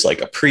 There's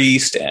like a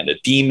priest and a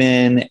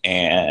demon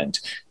and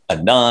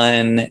a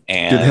nun.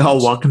 And did they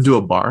all walk into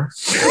a bar?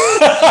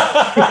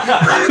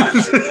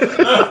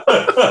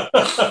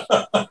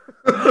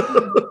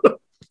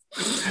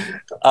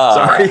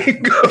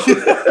 Sorry.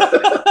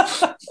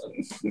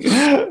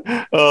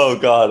 Oh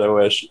God, I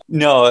wish.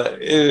 No,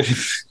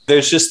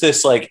 there's just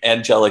this like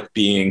angelic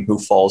being who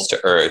falls to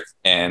Earth,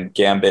 and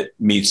Gambit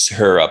meets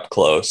her up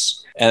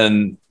close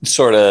and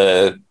sort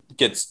of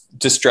gets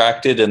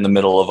distracted in the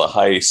middle of a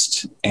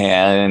heist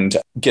and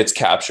gets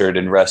captured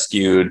and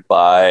rescued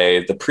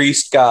by the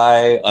priest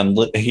guy.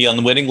 He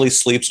unwittingly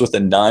sleeps with a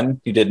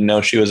nun. He didn't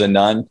know she was a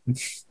nun.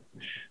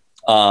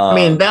 I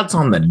mean, that's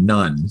on the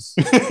nun,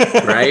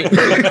 right?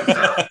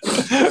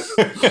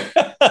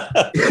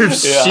 If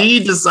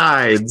she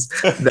decides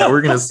that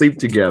we're going to sleep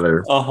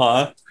together,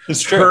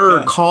 it's true.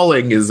 Her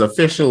calling is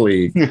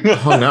officially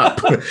hung up.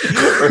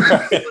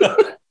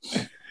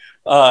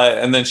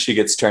 And then she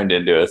gets turned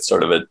into a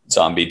sort of a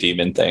zombie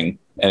demon thing.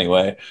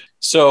 Anyway,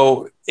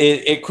 so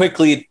it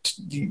quickly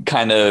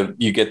kind of,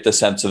 you get the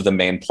sense of the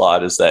main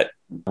plot is that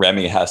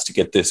Remy has to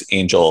get this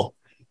angel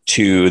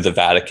to the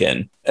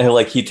Vatican. And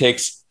like he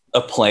takes a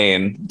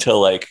plane to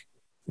like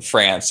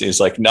France. He's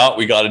like, no,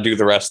 we got to do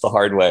the rest the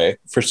hard way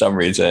for some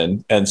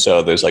reason. And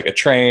so there's like a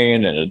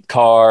train and a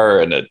car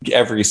and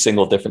every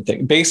single different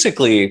thing.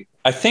 Basically,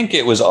 I think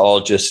it was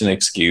all just an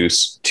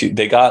excuse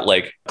they got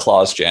like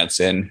Klaus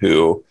Janson,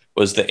 who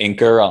was the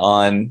inker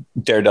on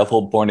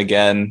Daredevil Born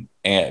Again,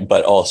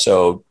 but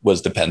also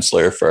was the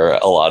penciler for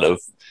a lot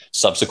of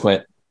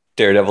subsequent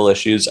Daredevil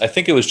issues. I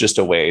think it was just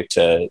a way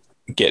to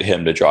get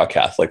him to draw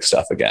Catholic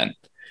stuff again.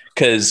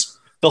 Because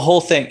the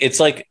whole thing, it's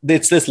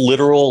this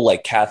literal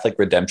like Catholic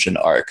redemption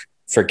arc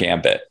for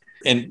Gambit.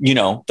 And,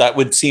 that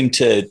would seem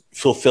to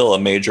fulfill a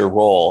major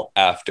role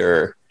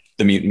after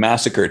the Mutant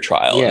Massacre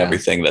trial and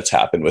everything that's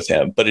happened with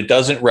him. But it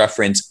doesn't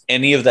reference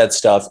any of that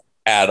stuff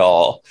at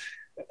all.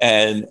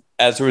 And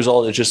as a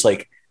result, it's just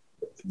like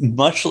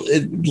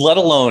let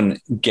alone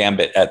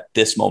Gambit at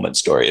this moment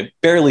story. It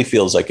barely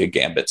feels like a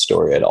Gambit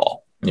story at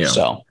all. Yeah.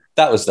 So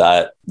that was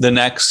that. The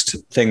next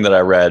thing that I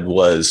read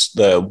was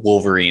the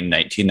Wolverine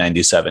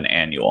 1997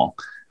 annual.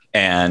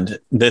 And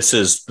this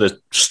is the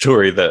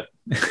story that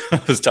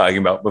I was talking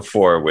about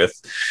before with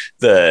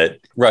the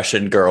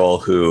Russian girl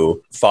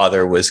whose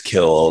father was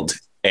killed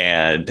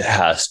and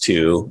has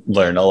to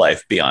learn a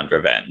life beyond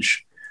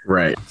revenge.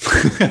 Right.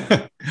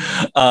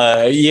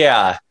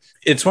 Yeah.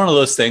 It's one of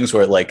those things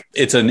where like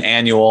it's an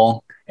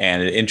annual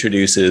and it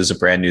introduces a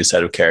brand new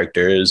set of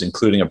characters,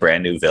 including a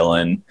brand new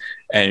villain.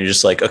 And you're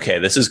just like, okay,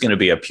 this is going to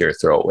be a pure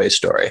throwaway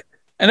story.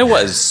 And it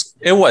was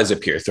a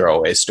pure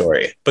throwaway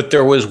story, but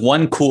there was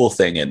one cool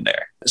thing in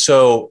there.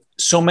 So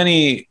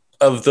many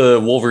of the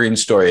Wolverine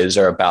stories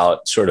are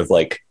about sort of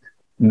like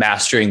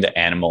mastering the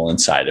animal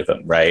inside of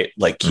him, right?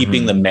 Like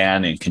keeping the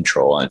man in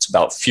control. And it's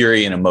about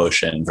fury and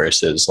emotion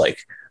versus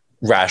like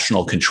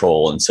rational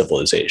control and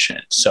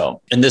civilization.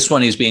 So in this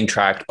one, he's being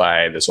tracked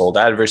by this old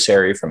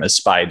adversary from his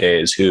spy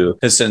days who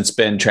has since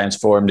been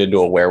transformed into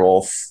a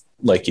werewolf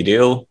like you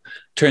do.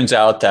 Turns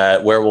out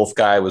that werewolf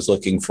guy was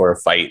looking for a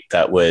fight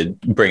that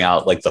would bring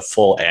out like the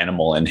full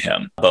animal in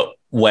him. But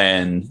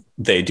when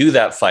they do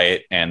that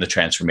fight and the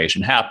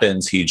transformation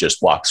happens, he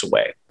just walks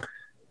away.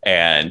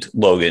 And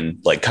Logan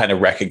like kind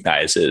of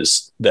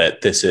recognizes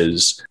that this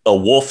is a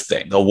wolf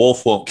thing. A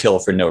wolf won't kill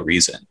for no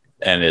reason.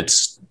 And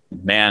it's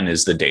man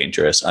is the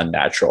dangerous,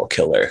 unnatural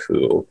killer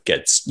who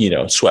gets,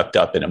 swept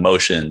up in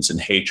emotions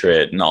and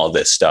hatred and all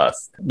this stuff.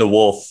 The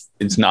wolf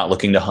is not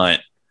looking to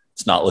hunt.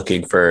 It's not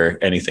looking for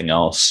anything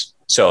else.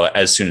 So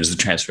as soon as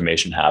the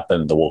transformation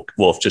happened, the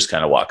wolf just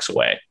kind of walks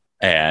away.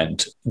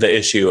 And the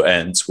issue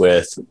ends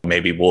with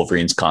maybe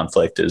Wolverine's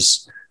conflict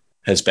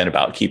has been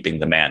about keeping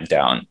the man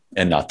down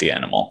and not the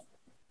animal.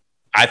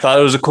 I thought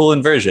it was a cool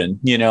inversion,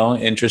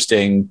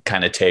 interesting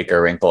kind of take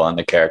or wrinkle on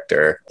the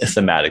character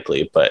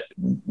thematically, but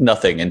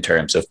nothing in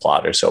terms of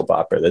plot or soap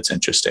opera that's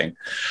interesting.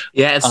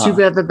 Yeah, it's too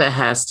bad that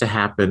has to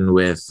happen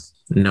with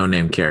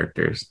no-name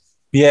characters.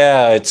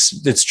 Yeah,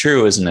 it's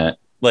true, isn't it?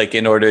 Like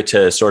in order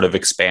to sort of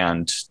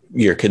expand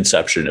your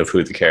conception of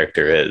who the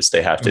character is,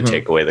 they have to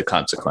take away the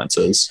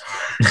consequences.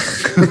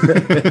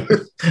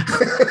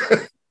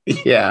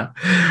 Yeah.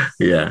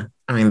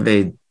 I mean,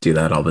 they do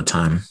that all the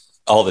time.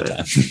 All the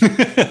time.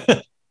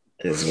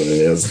 Is what it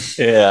is.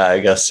 Yeah,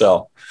 I guess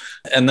so.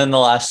 And then the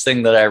last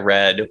thing that I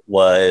read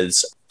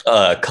was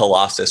a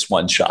Colossus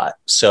one shot.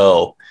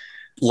 So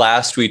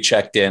last we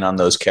checked in on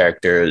those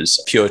characters,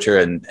 Piotr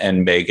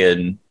and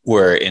Megan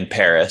were in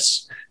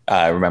Paris.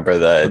 I remember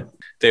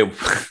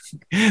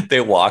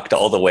they walked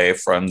all the way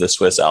from the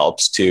Swiss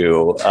Alps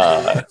to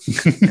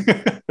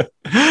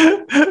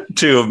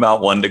to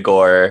Mount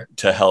Wundagore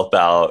to help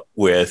out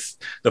with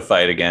the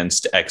fight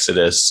against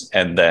Exodus.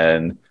 And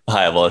then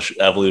High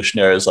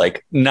Evolutionary is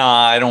like,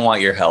 nah, I don't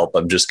want your help.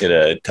 I'm just going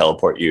to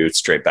teleport you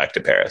straight back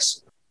to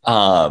Paris.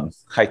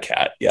 Hi,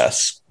 Kat.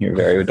 Yes, you're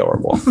very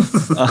adorable.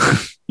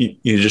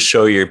 You just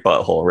show your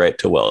butthole right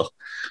to Will.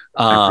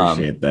 I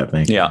appreciate that.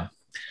 Thank you. Yeah.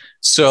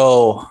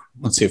 So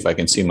let's see if I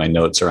can see my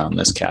notes around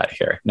this cat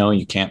here. No,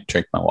 you can't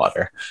drink my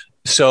water.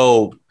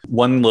 So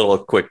one little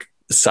quick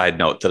side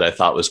note that I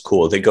thought was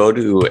cool. They go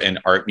to an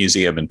art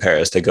museum in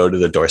Paris. They go to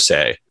the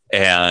d'Orsay.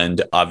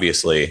 And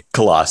obviously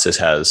Colossus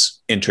has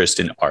interest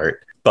in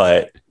art.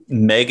 But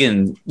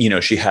Megan,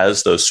 she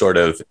has those sort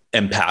of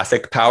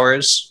empathic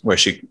powers where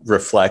she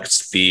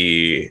reflects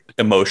the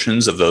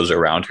emotions of those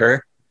around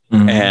her.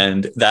 Mm-hmm.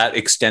 And that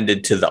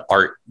extended to the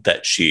art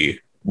that she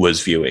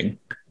was viewing.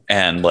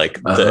 And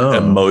like the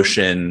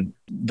emotion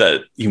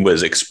that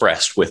was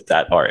expressed with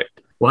that art.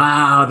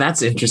 Wow,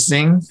 that's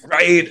interesting.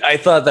 Right. I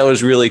thought that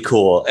was really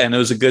cool. And it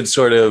was a good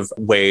sort of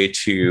way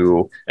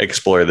to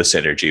explore the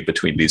synergy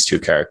between these two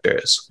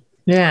characters.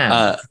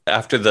 Yeah.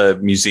 After the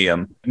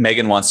museum,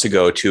 Megan wants to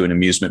go to an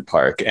amusement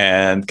park.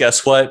 And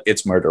guess what?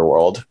 It's Murder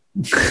World.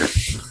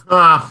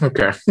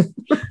 Okay.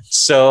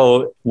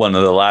 So one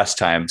of the last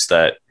times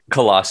that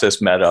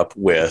Colossus met up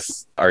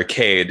with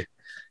Arcade,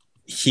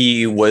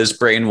 he was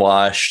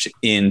brainwashed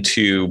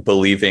into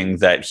believing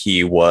that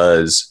he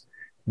was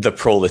the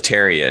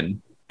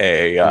proletarian,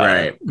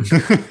 a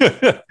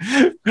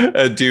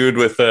dude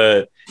with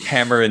a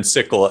hammer and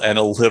sickle and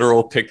a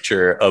literal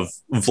picture of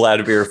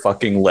Vladimir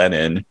fucking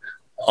Lenin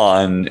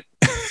on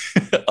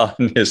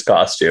on his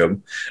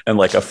costume and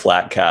like a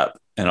flat cap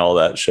and all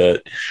that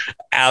shit.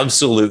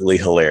 Absolutely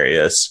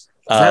hilarious.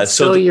 Is that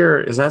still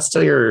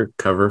your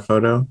cover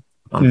photo?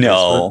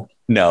 No.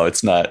 No,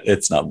 it's not.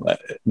 It's not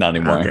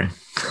anymore. Okay.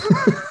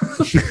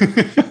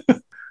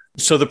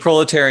 So the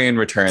proletarian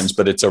returns,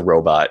 but it's a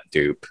robot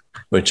dupe,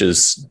 which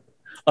is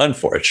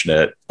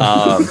unfortunate.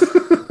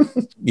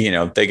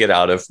 They get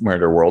out of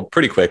Murder World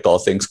pretty quick, all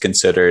things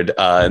considered.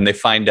 And they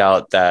find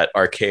out that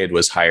Arcade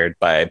was hired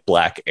by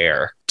Black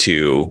Air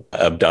to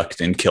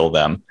abduct and kill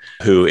them,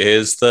 who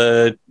is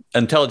the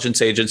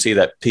intelligence agency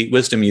that Pete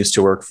Wisdom used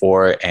to work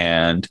for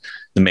and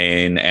the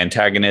main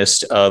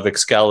antagonist of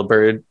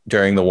Excalibur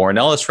during the Warren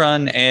Ellis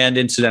run, and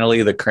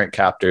incidentally, the current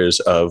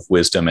captors of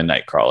Wisdom and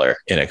Nightcrawler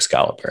in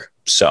Excalibur.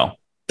 So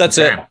that's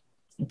it.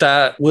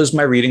 That was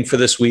my reading for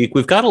this week.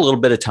 We've got a little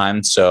bit of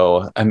time,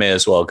 so I may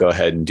as well go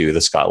ahead and do the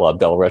Scott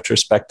Lobdell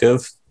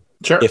retrospective.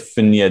 Sure. If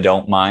you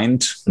don't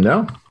mind.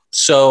 No.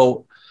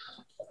 So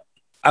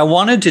I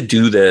wanted to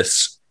do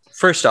this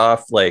first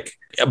off, like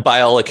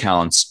by all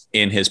accounts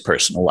in his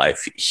personal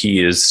life,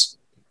 he is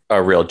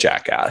a real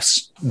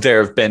jackass.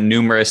 There have been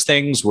numerous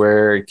things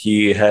where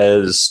he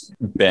has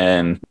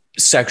been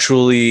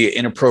sexually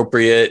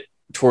inappropriate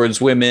towards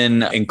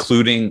women,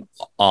 including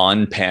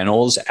on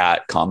panels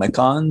at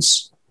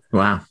Comic-Cons.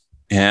 Wow.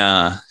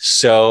 Yeah.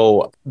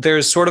 So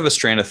there's sort of a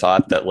strain of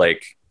thought that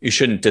like you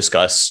shouldn't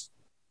discuss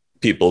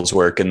people's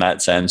work in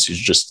that sense. You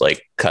should just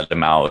like cut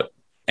them out.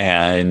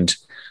 And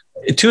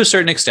to a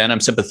certain extent, I'm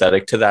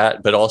sympathetic to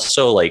that, but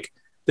also like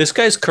this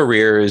guy's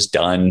career is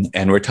done.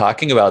 And we're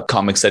talking about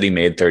comics that he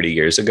made 30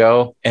 years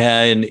ago.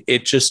 And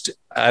it just,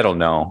 I don't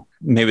know,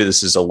 maybe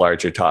this is a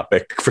larger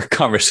topic for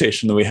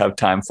conversation than we have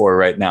time for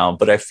right now.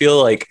 But I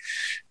feel like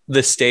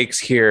the stakes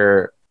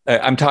here,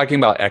 I'm talking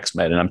about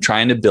X-Men and I'm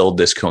trying to build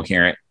this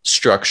coherent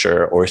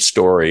structure or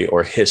story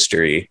or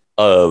history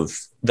of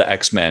the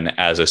X-Men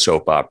as a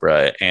soap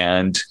opera.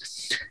 And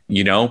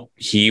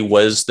he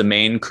was the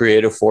main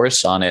creative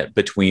force on it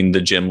between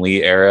the Jim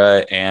Lee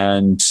era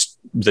and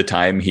the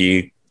time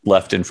he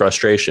left in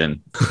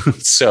frustration.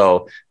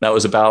 So that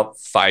was about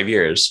 5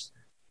 years.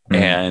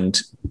 And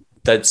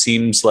that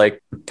seems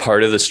like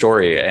part of the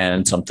story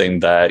and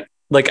something that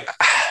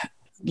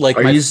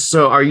are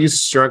you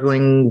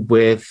struggling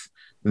with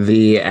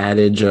the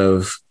adage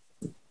of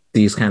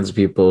these kinds of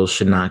people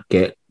should not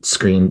get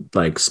screen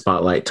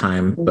spotlight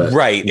time, but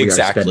right,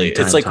 exactly.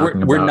 It's like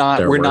we're not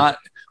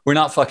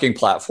fucking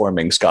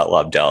platforming Scott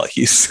Lobdell.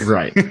 He's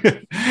right.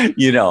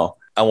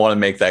 I want to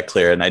make that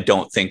clear. And I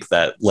don't think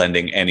that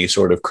lending any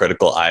sort of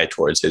critical eye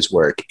towards his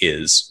work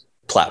is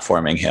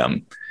platforming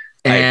him.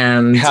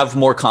 And I have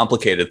more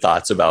complicated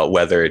thoughts about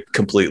whether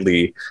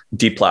completely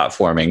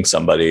deplatforming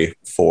somebody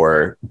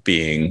for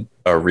being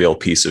a real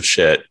piece of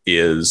shit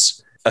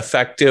is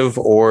effective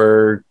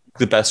or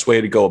the best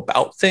way to go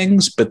about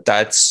things. But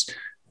that's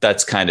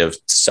kind of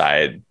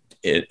side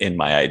in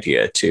my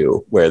idea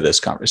to where this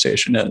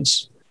conversation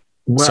is.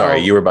 Well, sorry,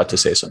 you were about to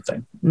say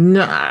something.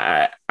 No,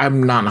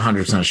 I'm not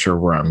 100% sure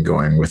where I'm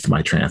going with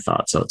my train of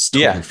thought. So it's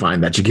totally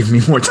fine that you give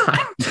me more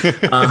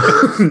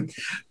time.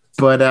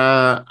 But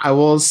I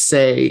will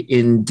say,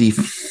 in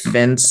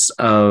defense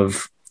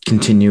of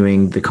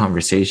continuing the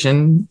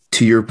conversation,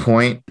 to your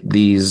point,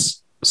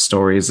 these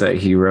stories that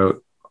he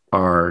wrote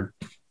are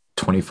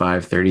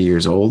 25, 30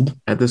 years old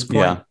at this point.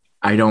 Yeah.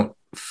 I don't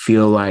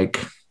feel like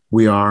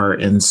we are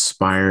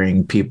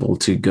inspiring people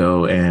to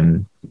go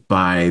and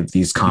buy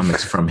these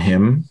comics from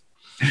him.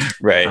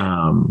 Right.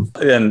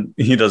 And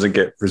he doesn't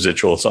get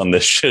residuals on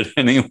this shit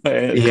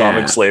anyway. Yeah.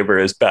 Comics labor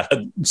is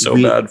bad.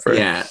 Bad for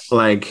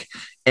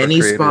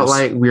any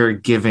spotlight we're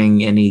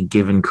giving any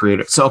given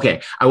creator. So,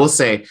 okay, I will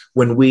say,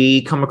 when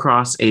we come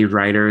across a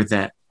writer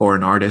or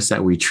an artist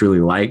that we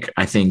truly like,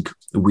 I think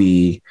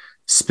we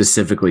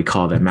specifically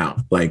call them out.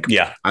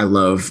 I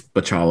love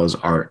Bachala's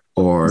art,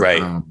 or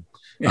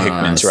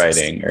Hickman's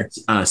writing, or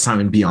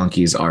Simon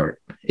Bianchi's art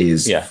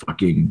is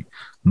fucking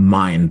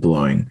mind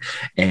blowing.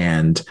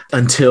 And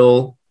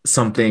until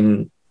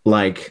something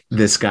like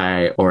this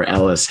guy or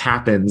Ellis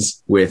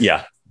happens with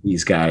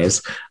these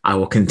guys, I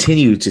will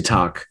continue to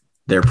talk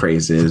their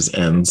praises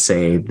and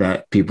say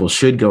that people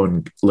should go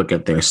and look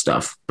at their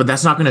stuff. But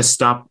that's not going to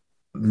stop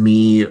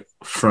me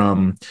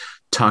from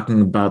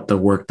talking about the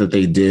work that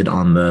they did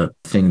on the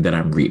thing that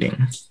I'm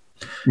reading.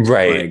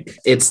 Right.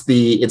 It's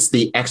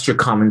the extra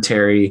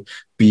commentary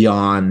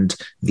beyond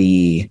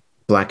the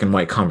black and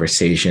white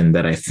conversation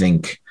that I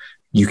think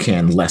you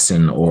can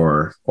lessen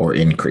or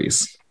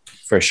increase.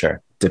 For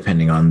sure.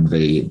 Depending on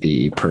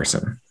the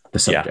person, the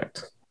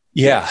subject.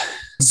 Yeah.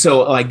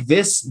 So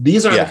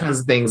these are the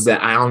kinds of things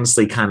that I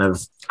honestly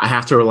I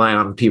have to rely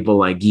on people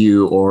like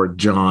you or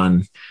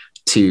John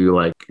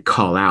to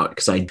call out,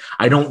 because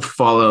I don't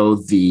follow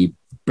the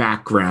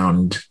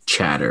background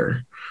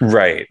chatter.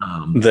 Right.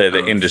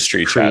 The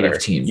industry chatter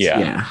teams.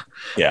 Yeah.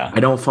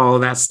 I don't follow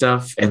that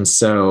stuff. And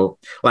so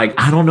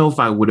I don't know if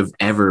I would have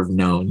ever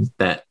known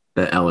that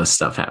the Ellis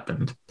stuff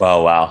happened.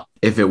 Oh, wow.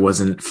 If it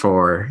wasn't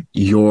for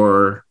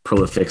your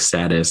prolific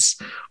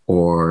status,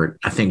 or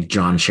I think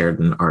John shared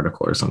an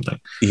article or something.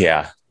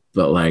 Yeah.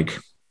 But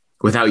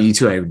without you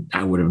two,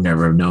 I would have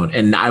never known.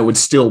 And I would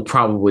still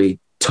probably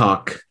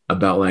talk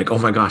about oh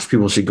my gosh,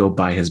 people should go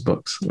buy his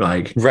books.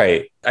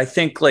 Right. I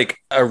think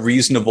a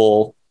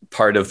reasonable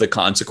part of the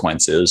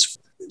consequences,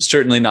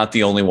 certainly not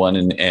the only one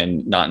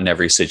and not in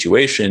every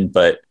situation,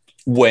 but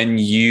when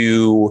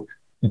you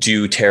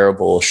do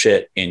terrible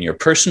shit in your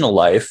personal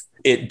life,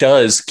 it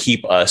does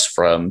keep us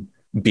from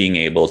being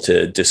able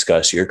to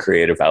discuss your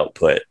creative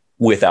output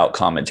without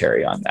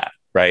commentary on that.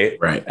 Right.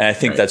 Right. And I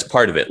think that's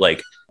part of it.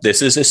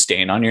 This is a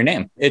stain on your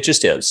name. It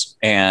just is.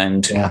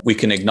 And we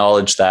can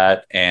acknowledge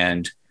that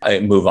and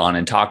move on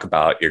and talk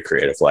about your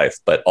creative life,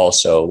 but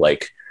also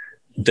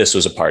this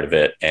was a part of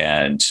it.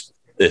 And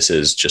this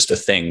is just a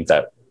thing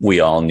that we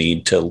all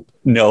need to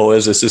know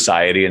as a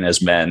society and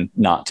as men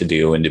not to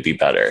do and to be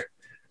better.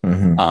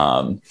 Mm-hmm.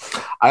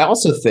 I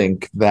also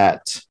think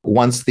that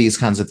once these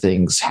kinds of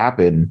things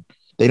happen,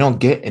 they don't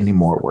get any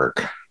more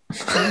work.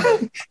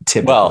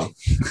 Well,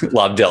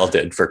 Lobdell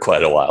did for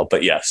quite a while,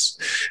 but yes.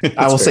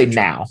 I will say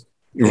now.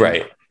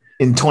 Right.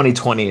 In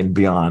 2020 and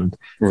beyond.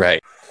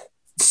 Right.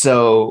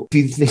 So if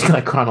you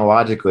think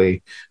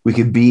chronologically, we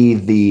could be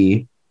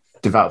the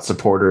devout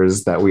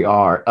supporters that we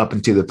are up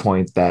until the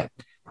point that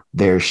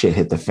their shit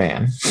hit the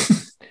fan.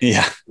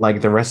 Yeah.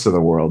 Like the rest of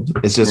the world.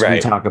 It's just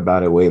we talk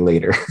about it way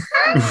later.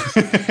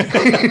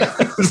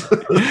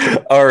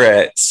 All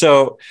right.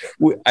 So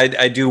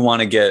I do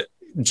want to get,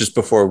 just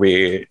before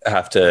we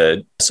have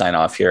to sign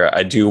off here,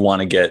 I do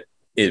want to get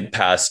it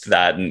past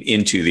that and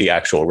into the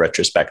actual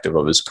retrospective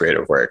of his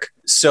creative work.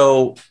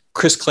 So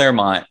Chris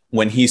Claremont,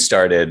 when he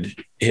started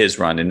his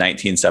run in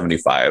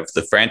 1975,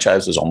 the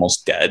franchise was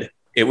almost dead.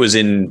 It was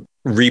in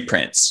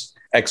reprints.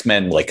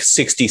 X-Men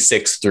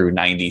 66 through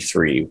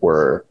 93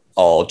 were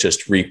all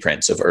just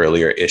reprints of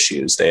earlier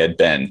issues. They had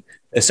been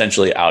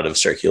essentially out of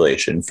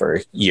circulation for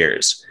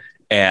years.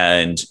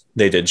 And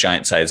they did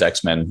Giant Size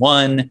X-Men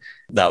 1.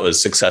 That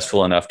was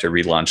successful enough to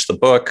relaunch the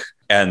book.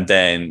 And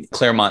then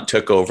Claremont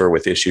took over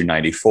with issue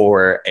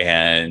 94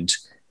 and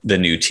the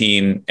new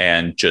team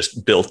and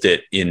just built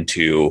it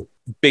into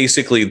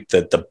basically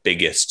the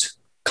biggest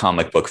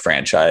comic book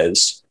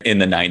franchise in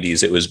the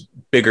 90s. It was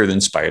bigger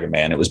than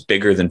Spider-Man. It was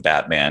bigger than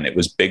Batman. It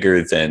was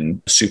bigger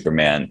than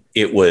Superman.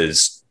 It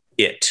was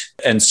it.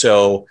 And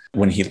so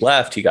when he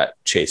left, he got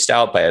chased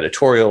out by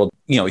editorial.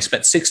 You know, he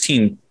spent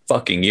 16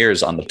 fucking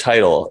years on the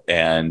title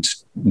and,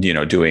 you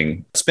know,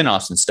 doing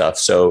spinoffs and stuff.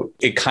 So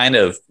it kind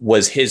of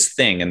was his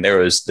thing. And there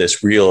was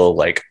this real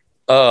like,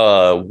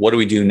 what do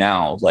we do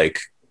now? Like,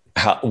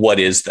 what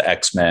is the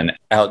X-Men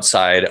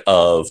outside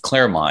of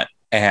Claremont?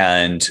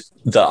 And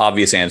the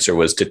obvious answer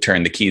was to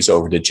turn the keys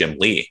over to Jim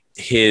Lee.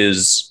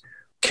 His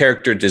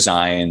character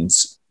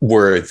designs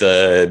were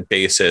the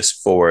basis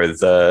for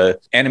the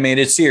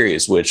animated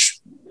series, which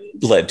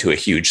led to a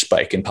huge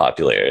spike in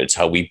popularity. It's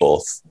how we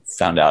both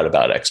found out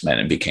about X-Men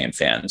and became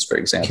fans, for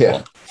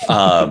example.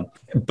 Yeah.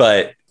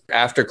 But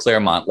after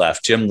Claremont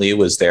left, Jim Lee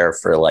was there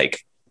for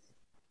like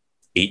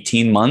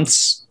 18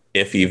 months,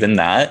 if even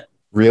that.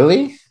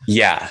 Really?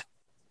 Yeah.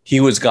 He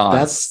was gone.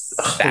 That's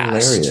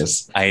fast.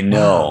 Hilarious. I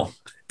know. Wow.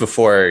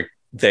 Before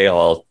they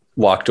all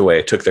walked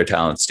away, took their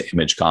talents to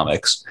Image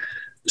Comics.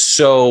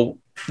 So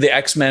the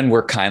X-Men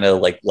were kind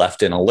of like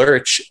left in a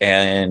lurch,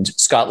 and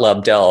Scott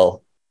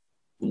Lobdell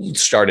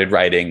started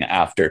writing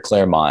after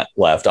Claremont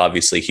left.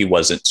 Obviously, he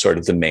wasn't sort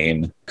of the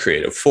main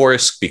creative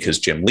force because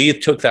Jim Lee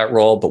took that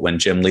role. But when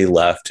Jim Lee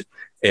left,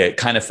 it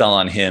kind of fell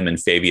on him and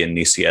Fabian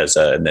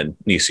Nicieza, and then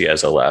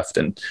Nicieza left,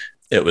 and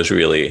it was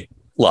really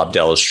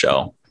Lobdell's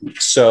show.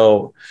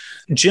 So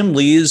Jim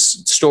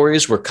Lee's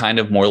stories were kind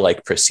of more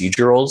like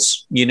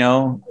procedurals, you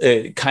know,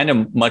 kind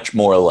of much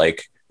more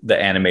like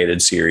the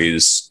animated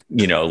series,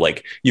 you know,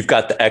 like you've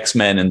got the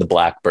X-Men and the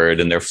Blackbird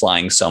and they're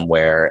flying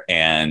somewhere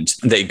and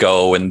they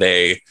go and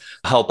they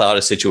help out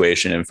a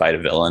situation and fight a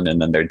villain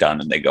and then they're done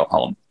and they go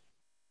home.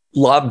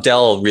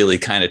 Lobdell really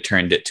kind of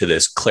turned it to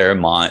this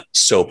Claremont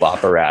soap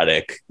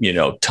operatic, you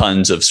know,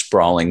 tons of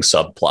sprawling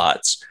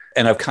subplots.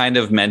 And I've kind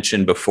of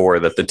mentioned before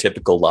that the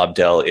typical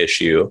Lobdell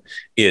issue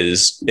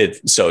is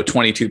so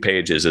 22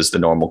 pages is the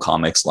normal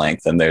comics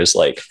length. And there's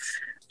like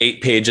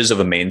 8 pages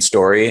of a main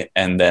story.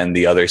 And then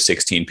the other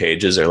 16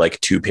 pages are like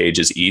 2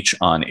 pages each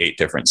on 8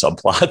 different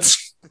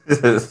subplots.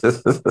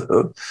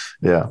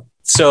 Yeah.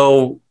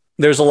 So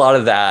there's a lot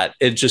of that.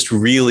 It just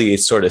really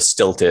sort of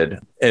stilted.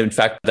 In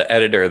fact, the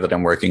editor that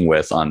I'm working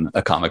with on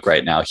a comic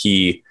right now,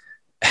 he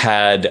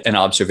had an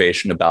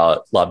observation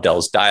about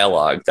Lobdell's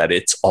dialogue that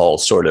it's all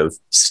sort of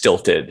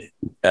stilted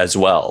as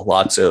well.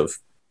 Lots of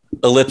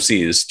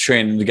ellipses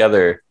trained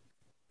together,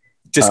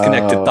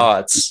 disconnected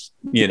thoughts,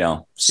 you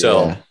know,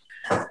 so, yeah.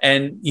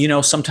 And, you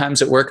know,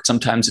 sometimes it worked,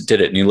 sometimes it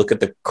didn't. And you look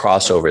at the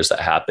crossovers that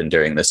happened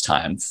during this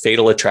time.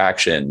 Fatal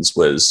Attractions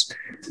was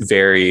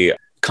very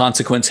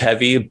consequence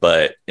heavy,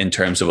 but in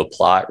terms of a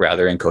plot,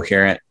 rather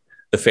incoherent.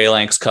 The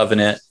Phalanx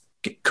Covenant,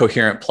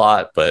 coherent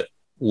plot, but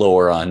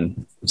lower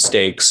on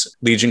stakes.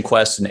 Legion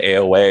Quest and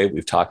AOA,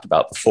 we've talked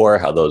about before,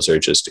 how those are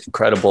just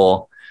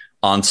incredible.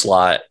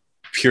 Onslaught,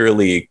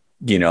 purely,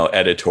 you know,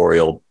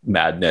 editorial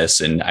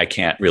madness. And I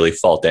can't really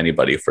fault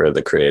anybody for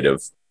the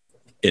creative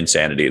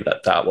insanity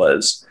that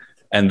was.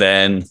 And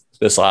then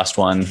this last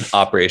one,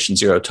 Operation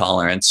Zero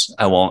Tolerance.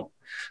 I won't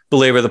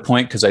belabor the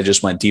point because I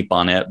just went deep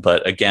on it.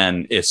 But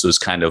again, it was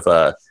kind of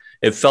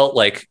it felt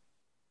like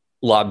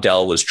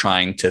Lobdell was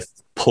trying to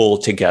pull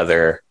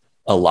together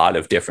a lot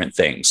of different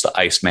things, the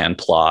Iceman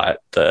plot,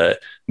 the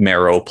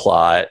Marrow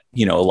plot,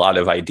 you know, a lot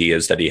of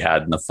ideas that he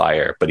had in the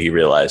fire, but he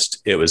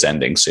realized it was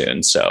ending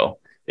soon. So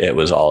it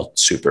was all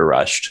super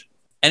rushed.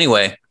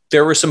 Anyway,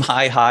 there were some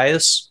high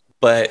highs,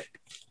 but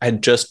I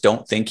just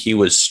don't think he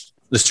was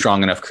the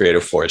strong enough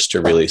creative force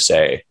to really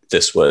say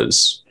this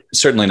was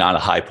certainly not a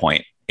high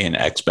point in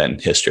X-Men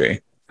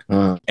history.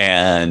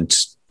 And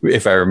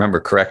if I remember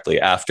correctly,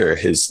 after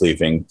his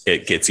leaving,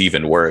 it gets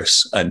even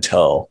worse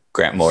until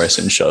Grant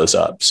Morrison shows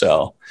up.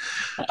 So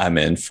I'm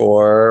in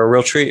for a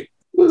real treat.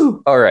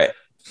 Woo. All right.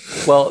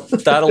 Well,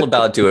 that'll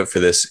about do it for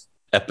this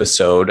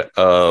episode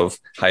of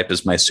Hype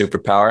is My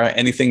Superpower.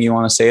 Anything you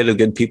want to say to the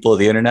good people of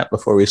the internet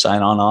before we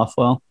sign on off?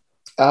 Well,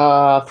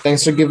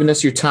 thanks for giving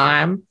us your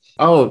time.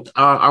 Oh,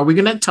 are we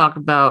going to talk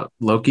about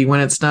Loki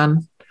when it's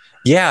done?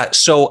 Yeah.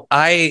 So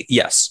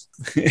yes,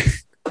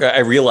 I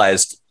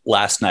realized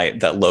last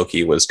night that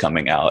Loki was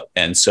coming out.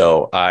 And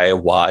so I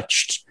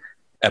watched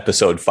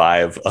episode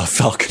 5 of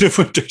Falcon and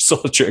Winter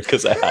Soldier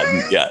because I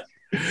hadn't yet.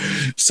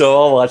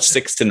 So I'll watch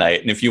 6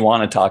 tonight. And if you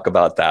want to talk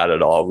about that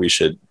at all, we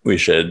should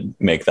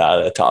make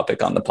that a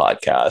topic on the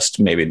podcast,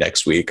 maybe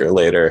next week or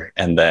later.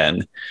 And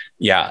then,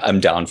 yeah, I'm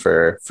down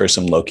for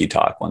some Loki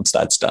talk once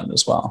that's done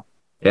as well.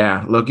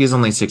 Yeah. Loki's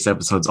only 6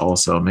 episodes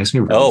also. It makes me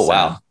really sad.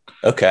 Wow.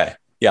 Okay.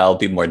 Yeah, I'll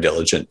be more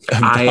diligent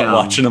about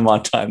watching them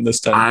on time this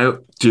time.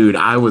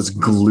 I was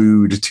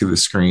glued to the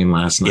screen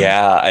last night.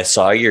 Yeah, I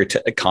saw your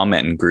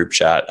comment in group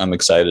chat. I'm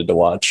excited to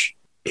watch.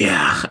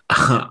 Yeah.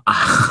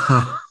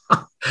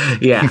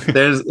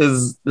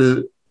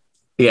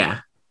 Yeah.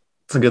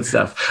 Some good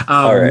stuff.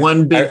 right.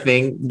 One big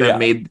thing that yeah.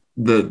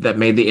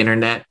 made the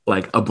internet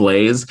like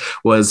ablaze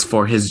was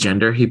for his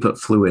gender. He put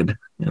fluid,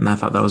 and I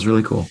thought that was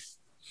really cool.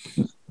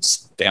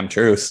 It's damn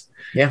truth.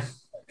 Yeah.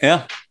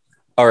 Yeah.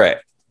 All right.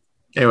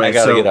 Anyway, I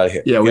gotta get out of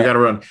here. Yeah, we gotta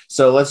run.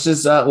 So let's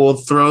just we'll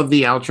throw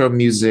the outro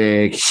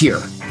music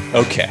here.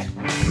 Okay.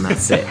 And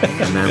that's it.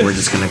 And then we're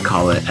just gonna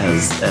call it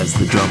as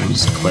the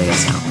drums play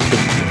us out.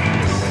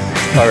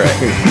 All right.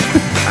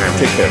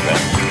 Take care, man.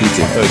 You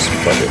too. It was a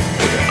pleasure.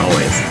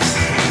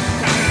 Always.